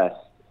British press.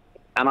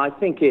 And I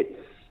think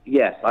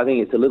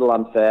it's a little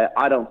unfair.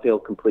 I don't feel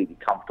completely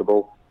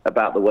comfortable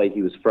about the way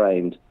he was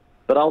framed.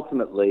 But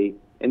ultimately,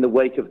 in the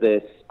wake of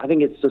this, I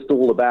think it's just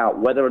all about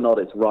whether or not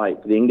it's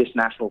right for the English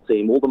national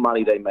team, all the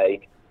money they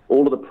make,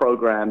 all of the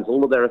programs,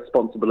 all of their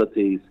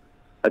responsibilities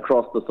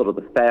across the sort of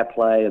the fair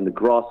play and the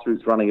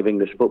grassroots running of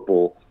English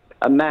football.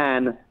 A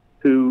man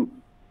who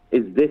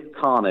is this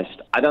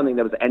tarnished, I don't think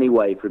there was any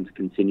way for him to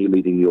continue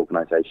leading the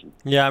organisation.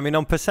 Yeah, I mean,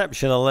 on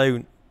perception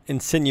alone,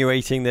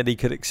 insinuating that he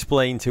could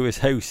explain to his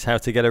hosts how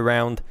to get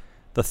around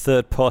the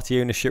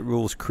third-party ownership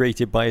rules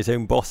created by his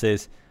own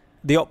bosses,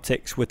 the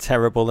optics were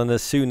terrible, and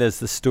as soon as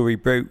the story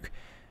broke,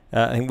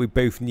 I think we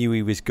both knew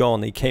he was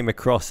gone. He came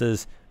across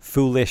as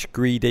foolish,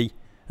 greedy,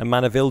 a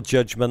man of ill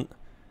judgment,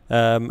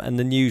 and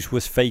the news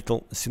was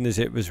fatal as soon as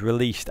it was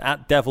released.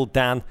 At Devil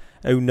Dan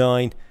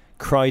 09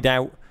 cried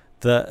out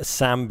that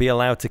Sam be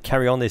allowed to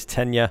carry on his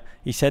tenure.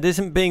 He said,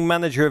 "Isn't being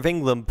manager of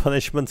England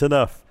punishment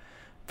enough?"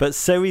 But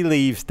so he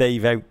leaves,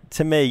 Davo.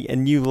 To me, a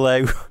new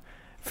low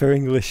for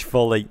English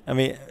folly. I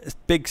mean,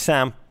 Big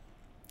Sam,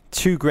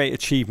 2 great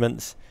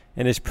achievements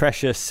in his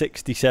precious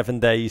 67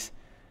 days,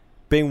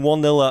 being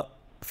 1-0 up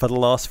for the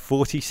last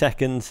 40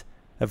 seconds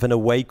of an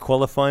away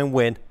qualifying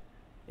win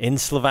in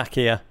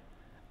Slovakia.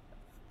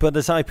 But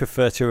as I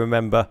prefer to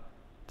remember,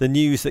 the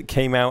news that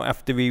came out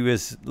after he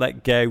was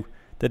let go,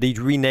 that he'd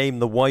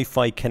renamed the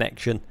Wi-Fi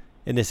connection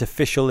in his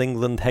official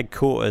England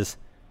headquarters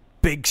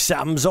Big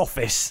Sam's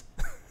office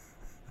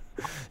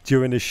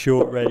during his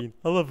short reign.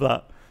 I love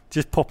that.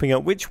 Just popping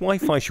up, which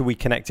Wi-Fi should we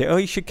connect to? Oh,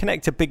 you should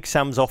connect to Big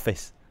Sam's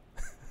office.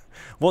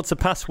 What's the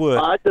password?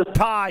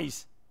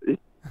 Pies!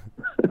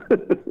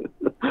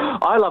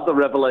 I love the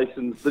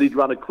revelations that he'd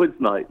run a quiz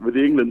night with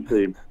the England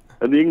team,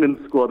 and the England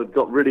squad had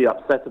got really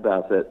upset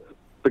about it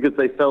because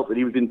they felt that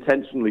he was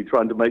intentionally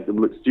trying to make them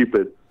look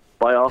stupid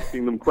by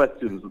asking them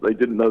questions that they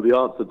didn't know the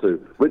answer to,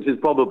 which is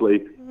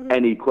probably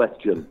any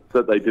question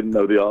that they didn't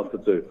know the answer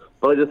to.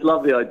 But I just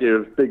love the idea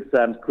of Big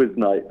Sam's quiz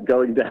night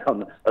going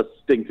down a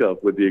stinker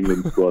with the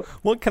England squad.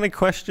 What kind of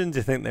questions do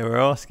you think they were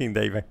asking,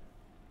 David?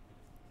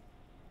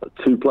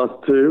 2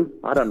 + 2?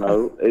 I don't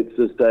know. It's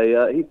just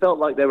he felt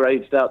like they were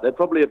aged out. They're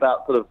probably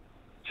about sort of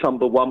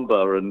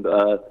Chumbawamba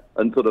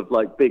and sort of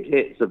like big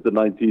hits of the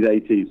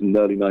 1980s and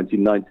early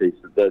 1990s.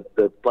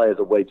 The players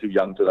are way too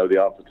young to know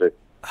the answer to.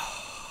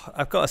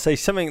 I've got to say,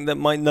 something that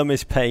might numb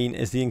his pain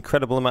is the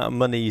incredible amount of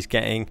money he's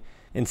getting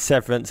in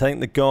severance. I think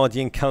The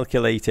Guardian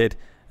calculated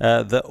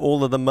that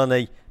all of the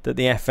money that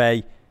the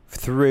FA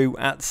threw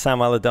at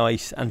Sam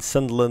Allardyce and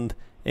Sunderland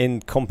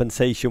in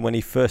compensation when he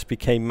first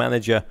became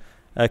manager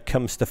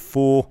comes to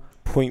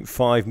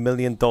 $4.5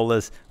 million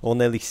or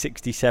nearly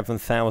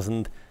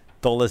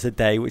 $67,000 a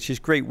day, which is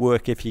great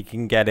work if you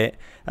can get it.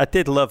 I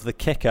did love the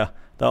kicker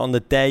that on the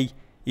day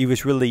he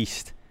was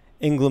released,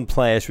 England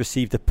players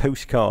received a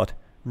postcard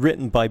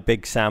written by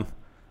Big Sam,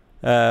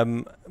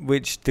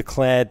 which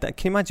declared that,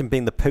 can you imagine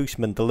being the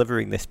postman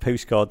delivering this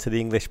postcard to the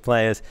English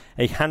players?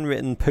 A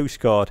handwritten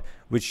postcard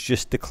which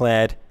just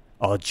declared,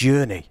 "Our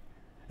journey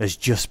has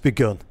just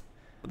begun."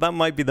 That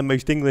might be the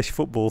most English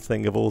football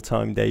thing of all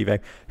time, Davo.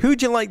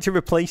 Who'd you like to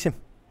replace him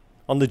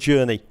on the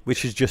journey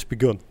which has just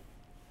begun?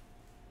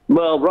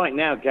 Well, right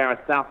now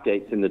Gareth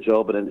Southgate's in the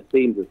job, and it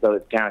seems as though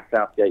it's Gareth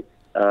Southgate's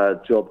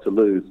job to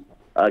lose.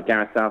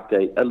 Gareth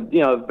Southgate,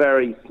 a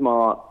very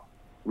smart,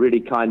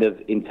 really kind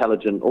of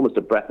intelligent, almost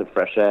a breath of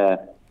fresh air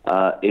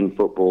in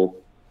football.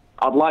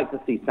 I'd like to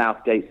see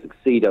Southgate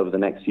succeed over the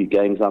next few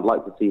games. I'd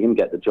like to see him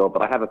get the job,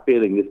 but I have a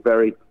feeling this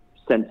very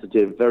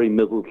sensitive, very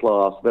middle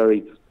class,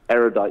 very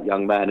erudite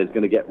young man is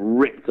going to get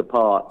ripped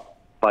apart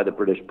by the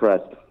British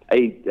press.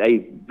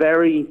 A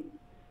very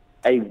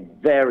a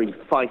very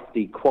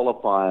feisty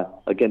qualifier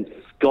against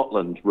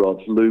Scotland,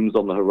 Rog, looms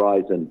on the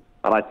horizon.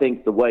 And I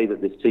think the way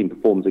that this team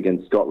performs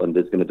against Scotland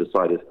is going to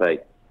decide his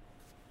fate.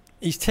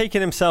 He's taken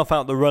himself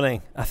out the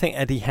running. I think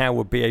Eddie Howe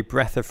would be a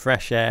breath of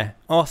fresh air.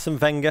 Arsene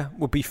Wenger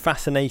would be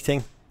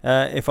fascinating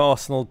if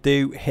Arsenal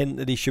do hint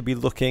that he should be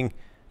looking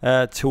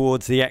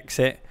towards the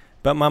exit.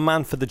 But my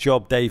man for the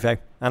job, Davo,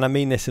 and I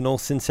mean this in all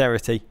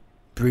sincerity,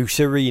 Bruce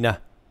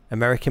Arena,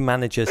 American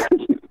managers.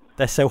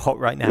 They're so hot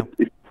right now.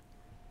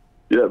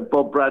 Yeah,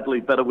 Bob Bradley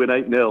better win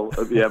 8-0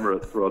 at the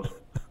Emirates, Rod,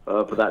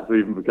 for that to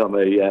even become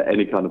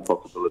any kind of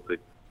possibility.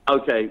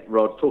 Okay,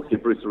 Rod, talking to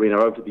Bruce Arena,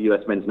 over to the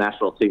US men's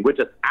national team. We're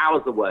just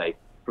hours away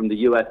from the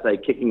USA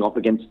kicking off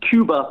against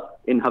Cuba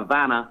in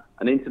Havana,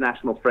 an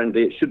international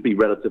friendly. It should be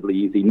relatively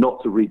easy,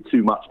 not to read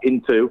too much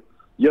into.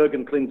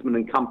 Jurgen Klinsmann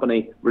and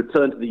company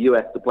return to the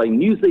US to play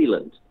New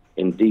Zealand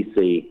in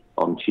DC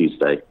on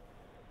Tuesday.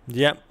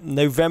 Yep,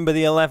 November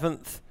the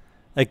 11th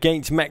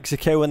against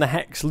Mexico, and the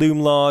Hex loom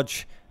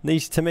large.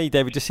 These, to me,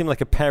 David, just seem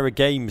like a pair of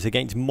games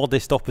against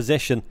modest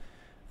opposition.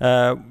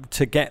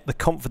 To get the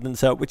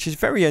confidence up, which is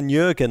very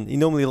un-Jurgen. He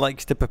normally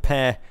likes to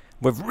prepare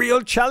with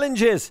real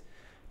challenges,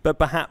 but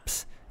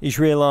perhaps he's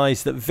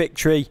realised that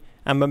victory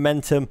and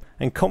momentum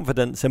and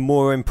confidence are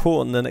more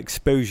important than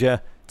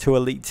exposure to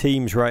elite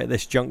teams right at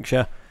this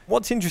juncture.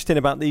 What's interesting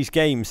about these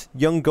games,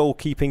 young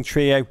goalkeeping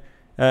trio,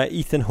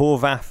 Ethan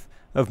Horvath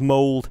of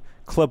Mould,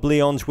 Club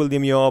Leon's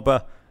William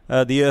Yarber,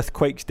 the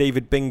Earthquakes'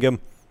 David Bingham,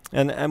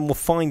 and we'll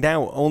find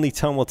out, only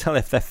time will tell,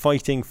 if they're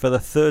fighting for the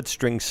third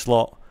string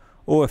slot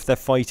or if they're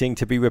fighting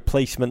to be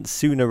replacements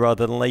sooner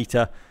rather than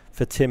later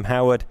for Tim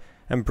Howard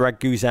and Brad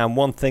Guzan.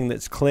 One thing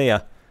that's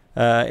clear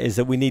is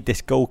that we need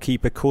this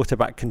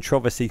goalkeeper-quarterback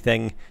controversy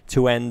thing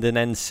to end and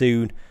end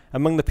soon.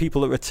 Among the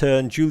people that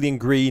return, Julian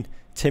Green,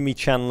 Timmy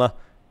Chandler,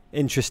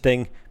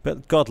 interesting,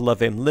 but God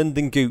love him.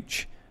 Lyndon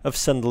Gooch of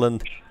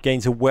Sunderland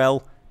gains a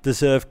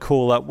well-deserved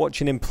call-up.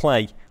 Watching him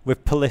play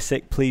with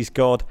Pulisic, please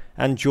God,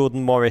 and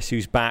Jordan Morris,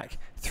 who's back.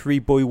 Three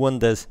boy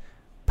wonders.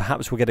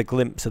 Perhaps we'll get a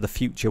glimpse of the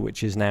future,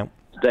 which is now.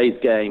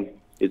 Today's game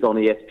is on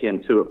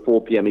ESPN2 at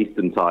 4 p.m.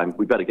 Eastern Time.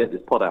 We better get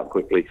this pod out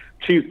quickly.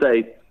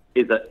 Tuesday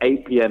is at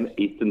 8 p.m.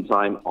 Eastern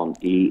Time on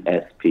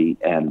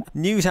ESPN.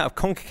 News out of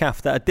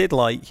CONCACAF that I did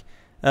like.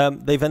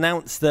 They've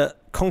announced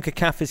that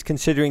CONCACAF is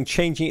considering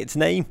changing its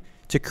name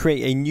to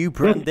create a new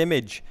brand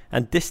image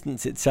and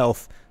distance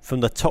itself from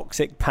the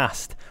toxic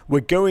past.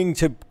 We're going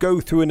to go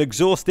through an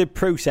exhaustive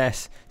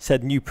process,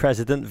 said new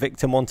president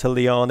Victor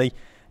Montagliani,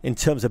 in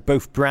terms of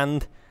both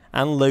brand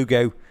and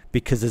logo,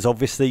 because there's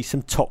obviously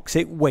some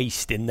toxic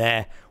waste in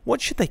there.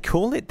 What should they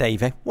call it,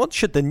 Davey? What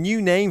should the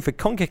new name for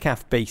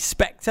CONCACAF be?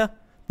 Spectre?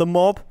 The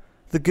Mob?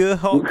 The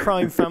Gerhardt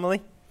crime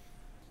family?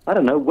 I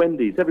don't know,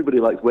 Wendy's. Everybody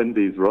likes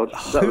Wendy's, Rod.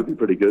 That would be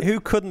pretty good. Who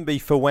couldn't be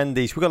for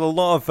Wendy's? We've got a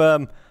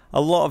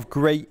lot of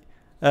great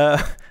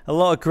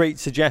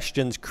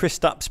suggestions.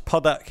 Kristaps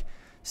Podak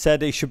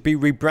said it should be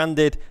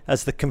rebranded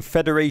as the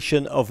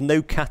Confederation of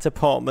No Cat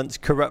Apartments,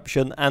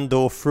 Corruption and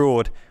or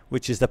Fraud,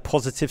 which is the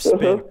positive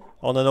spin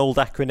on an old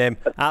acronym.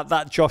 At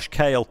that, Josh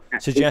Cale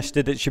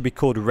suggested it should be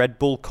called Red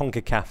Bull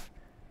CONCACAF.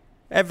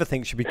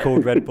 Everything should be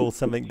called Red Bull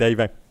something,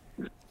 Davo.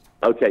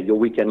 Okay, your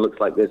weekend looks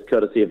like this,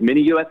 courtesy of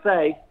Mini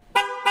USA.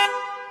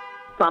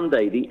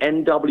 Sunday, the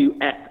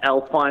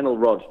NWSL final,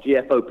 Rog.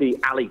 GFOP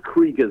Ali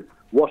Krieger's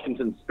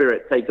Washington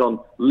Spirit take on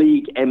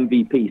league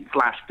MVP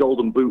 /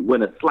 Golden Boot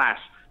winner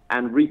 /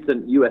 and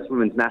recent US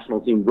women's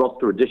national team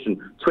roster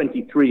addition,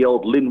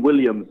 23-year-old Lynn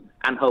Williams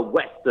and her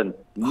Western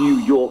New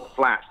York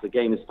Flash. The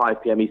game is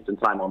 5 p.m. Eastern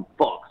Time on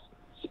Fox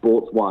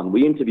Sports 1.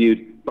 We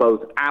interviewed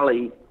both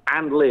Ali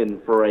and Lynn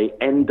for a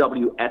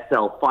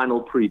NWSL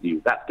final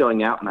preview. That's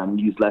going out in our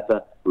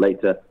newsletter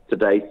later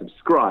today.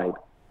 Subscribe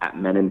at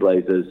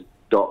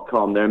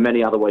meninblazers.com. There are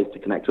many other ways to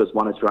connect to us.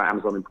 One is through our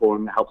Amazon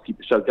Emporium. It helps keep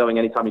the show going.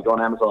 Anytime you go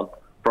on Amazon,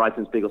 for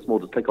items big or small,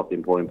 just click off the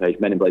Emporium page.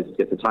 Men in Blazers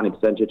gets a tiny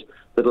percentage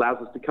that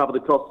allows us to cover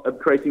the cost of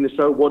creating the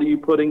show. What are you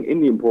putting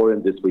in the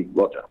Emporium this week,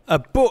 Roger? A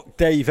book,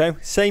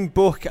 Davo. Same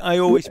book I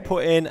always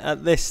put in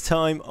at this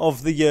time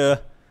of the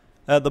year.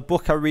 The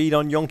book I read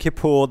on Yom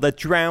Kippur, The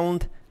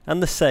Drowned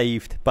and the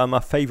Saved, by my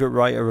favourite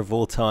writer of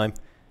all time,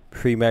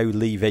 Primo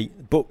Levi.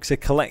 The book's a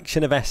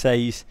collection of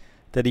essays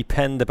that he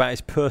penned about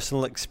his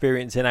personal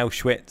experience in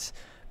Auschwitz.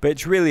 But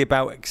it's really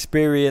about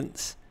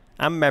experience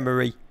and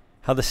memory,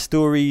 how the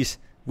stories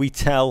we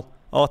tell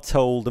are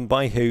told and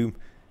by whom.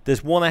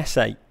 There's one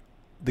essay,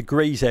 The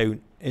Grey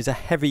Zone, is a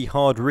heavy,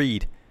 hard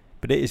read,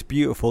 but it is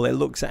beautiful. It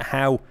looks at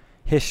how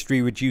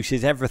history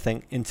reduces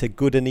everything into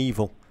good and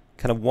evil,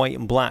 kind of white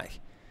and black,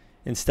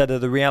 instead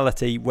of the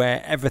reality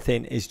where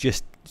everything is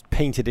just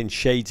painted in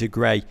shades of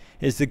grey.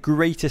 It's the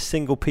greatest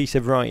single piece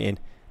of writing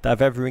that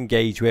I've ever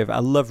engaged with. I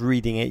love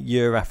reading it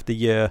year after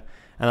year.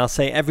 And I'll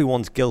say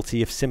everyone's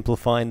guilty of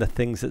simplifying the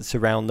things that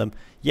surround them.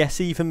 Yes,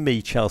 even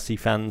me, Chelsea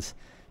fans.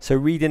 So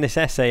reading this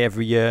essay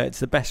every year, it's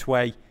the best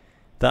way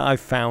that I've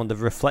found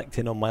of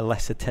reflecting on my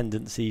lesser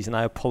tendencies. And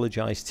I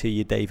apologise to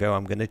you, Davo.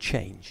 I'm going to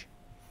change.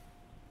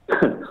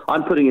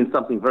 I'm putting in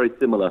something very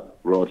similar,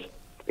 Rog.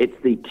 It's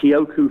the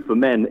Kyoku for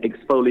Men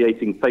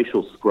exfoliating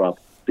facial scrub.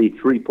 the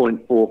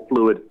 3.4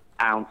 fluid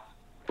ounce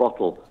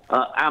bottle.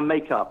 Our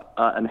makeup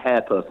and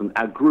hair person,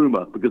 our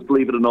groomer, because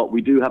believe it or not,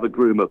 we do have a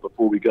groomer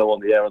before we go on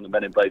the air on the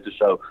Men in Blazers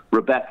show,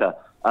 Rebecca,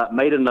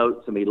 made a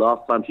note to me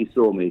last time she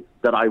saw me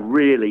that I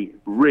really,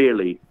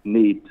 really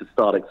need to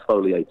start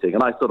exfoliating.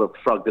 And I sort of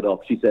shrugged it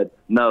off. She said,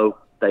 no,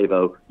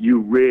 Davo, you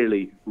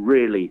really,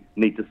 really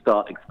need to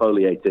start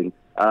exfoliating.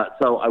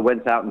 So I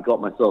went out and got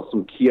myself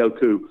some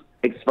Kyoku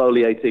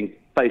exfoliating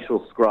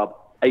facial scrub,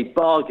 a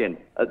bargain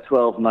at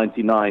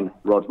 $12.99,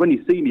 Rod. When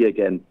you see me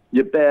again,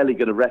 you're barely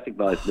going to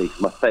recognize me.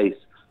 My face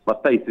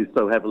is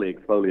so heavily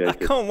exfoliated.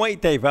 I can't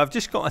wait, Dave. I've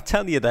just got to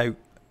tell you, though,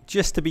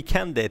 just to be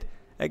candid,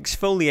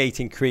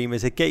 exfoliating cream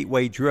is a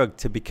gateway drug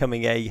to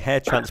becoming a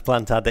hair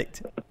transplant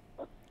addict.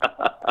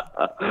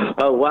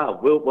 Oh, wow.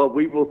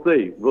 We will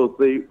see. We'll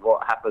see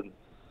what happens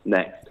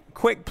next.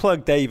 Quick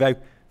plug, Davo,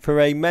 for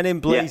a Men in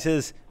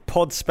Blazers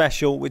pod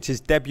special, which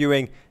is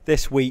debuting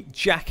this week.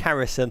 Jack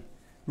Harrison,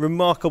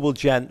 remarkable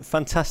gent,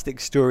 fantastic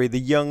story. The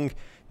young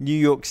New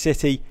York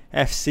City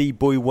FC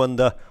boy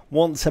wonder,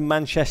 once a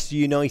Manchester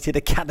United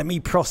academy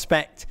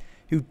prospect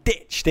who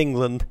ditched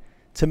England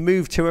to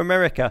move to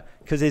America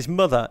because his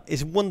mother,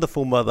 his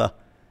wonderful mother,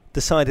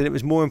 decided it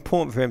was more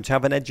important for him to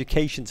have an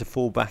education to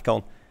fall back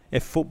on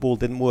if football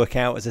didn't work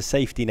out as a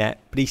safety net.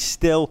 But he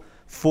still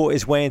fought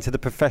his way into the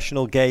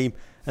professional game,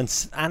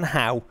 and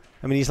how?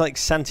 I mean, he's like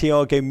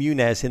Santiago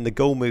Munez in the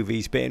Goal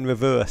movies, but in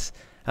reverse.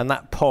 And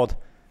that pod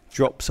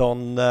drops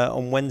on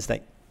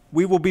Wednesday.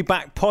 We will be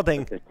back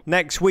podding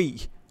next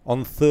week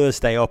on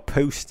Thursday, our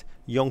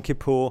post-Yom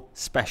Kippur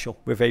special,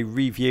 with a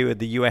review of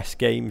the US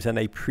games and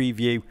a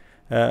preview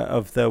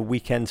of the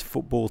weekend's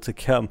football to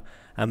come.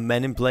 And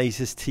Men in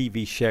Blazers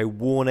TV show,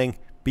 warning,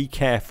 be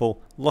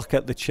careful, lock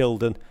up the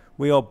children.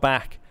 We are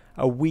back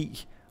a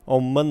week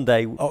on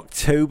Monday,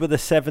 October the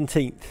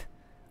 17th,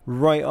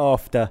 right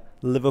after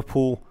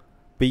Liverpool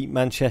beat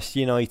Manchester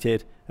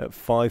United at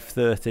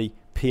 5:30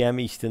 p.m.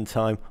 Eastern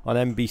Time on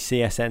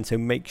NBCSN, so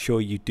make sure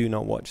you do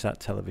not watch that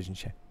television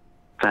show.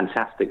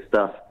 Fantastic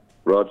stuff,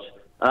 Rog.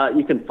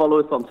 You can follow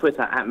us on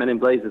Twitter at Men in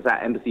Blazers,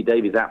 at Embassy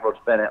Davies, at Rog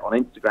Bennett, on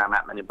Instagram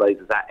at Men in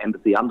Blazers, at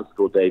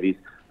Embassy_Davies,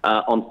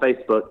 on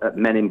Facebook at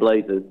Men in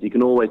Blazers. You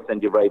can always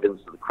send your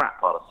ravens to the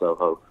crap part of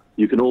Soho.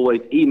 You can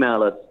always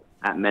email us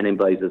at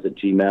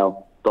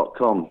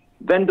meninblazers@gmail.com.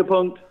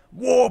 Venderpunkt.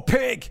 War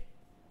Pig.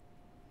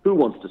 Who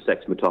wants to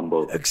sex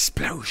Mutombo?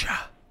 Explosion.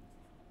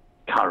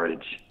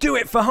 Courage. Do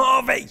it for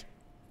Harvey.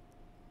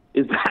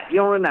 Is that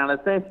your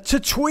analysis? To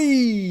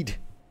Tweed.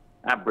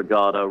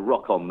 Abrigado.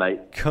 Rock on,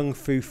 mate. Kung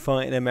Fu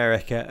Fight in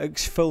America.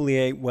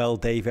 Exfoliate well,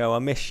 Davo. I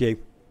miss you.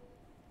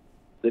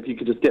 If you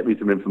could just get me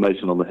some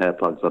information on the hair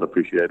plugs, I'd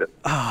appreciate it.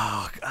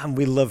 And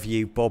we love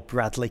you, Bob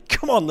Bradley.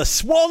 Come on, the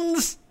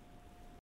Swans!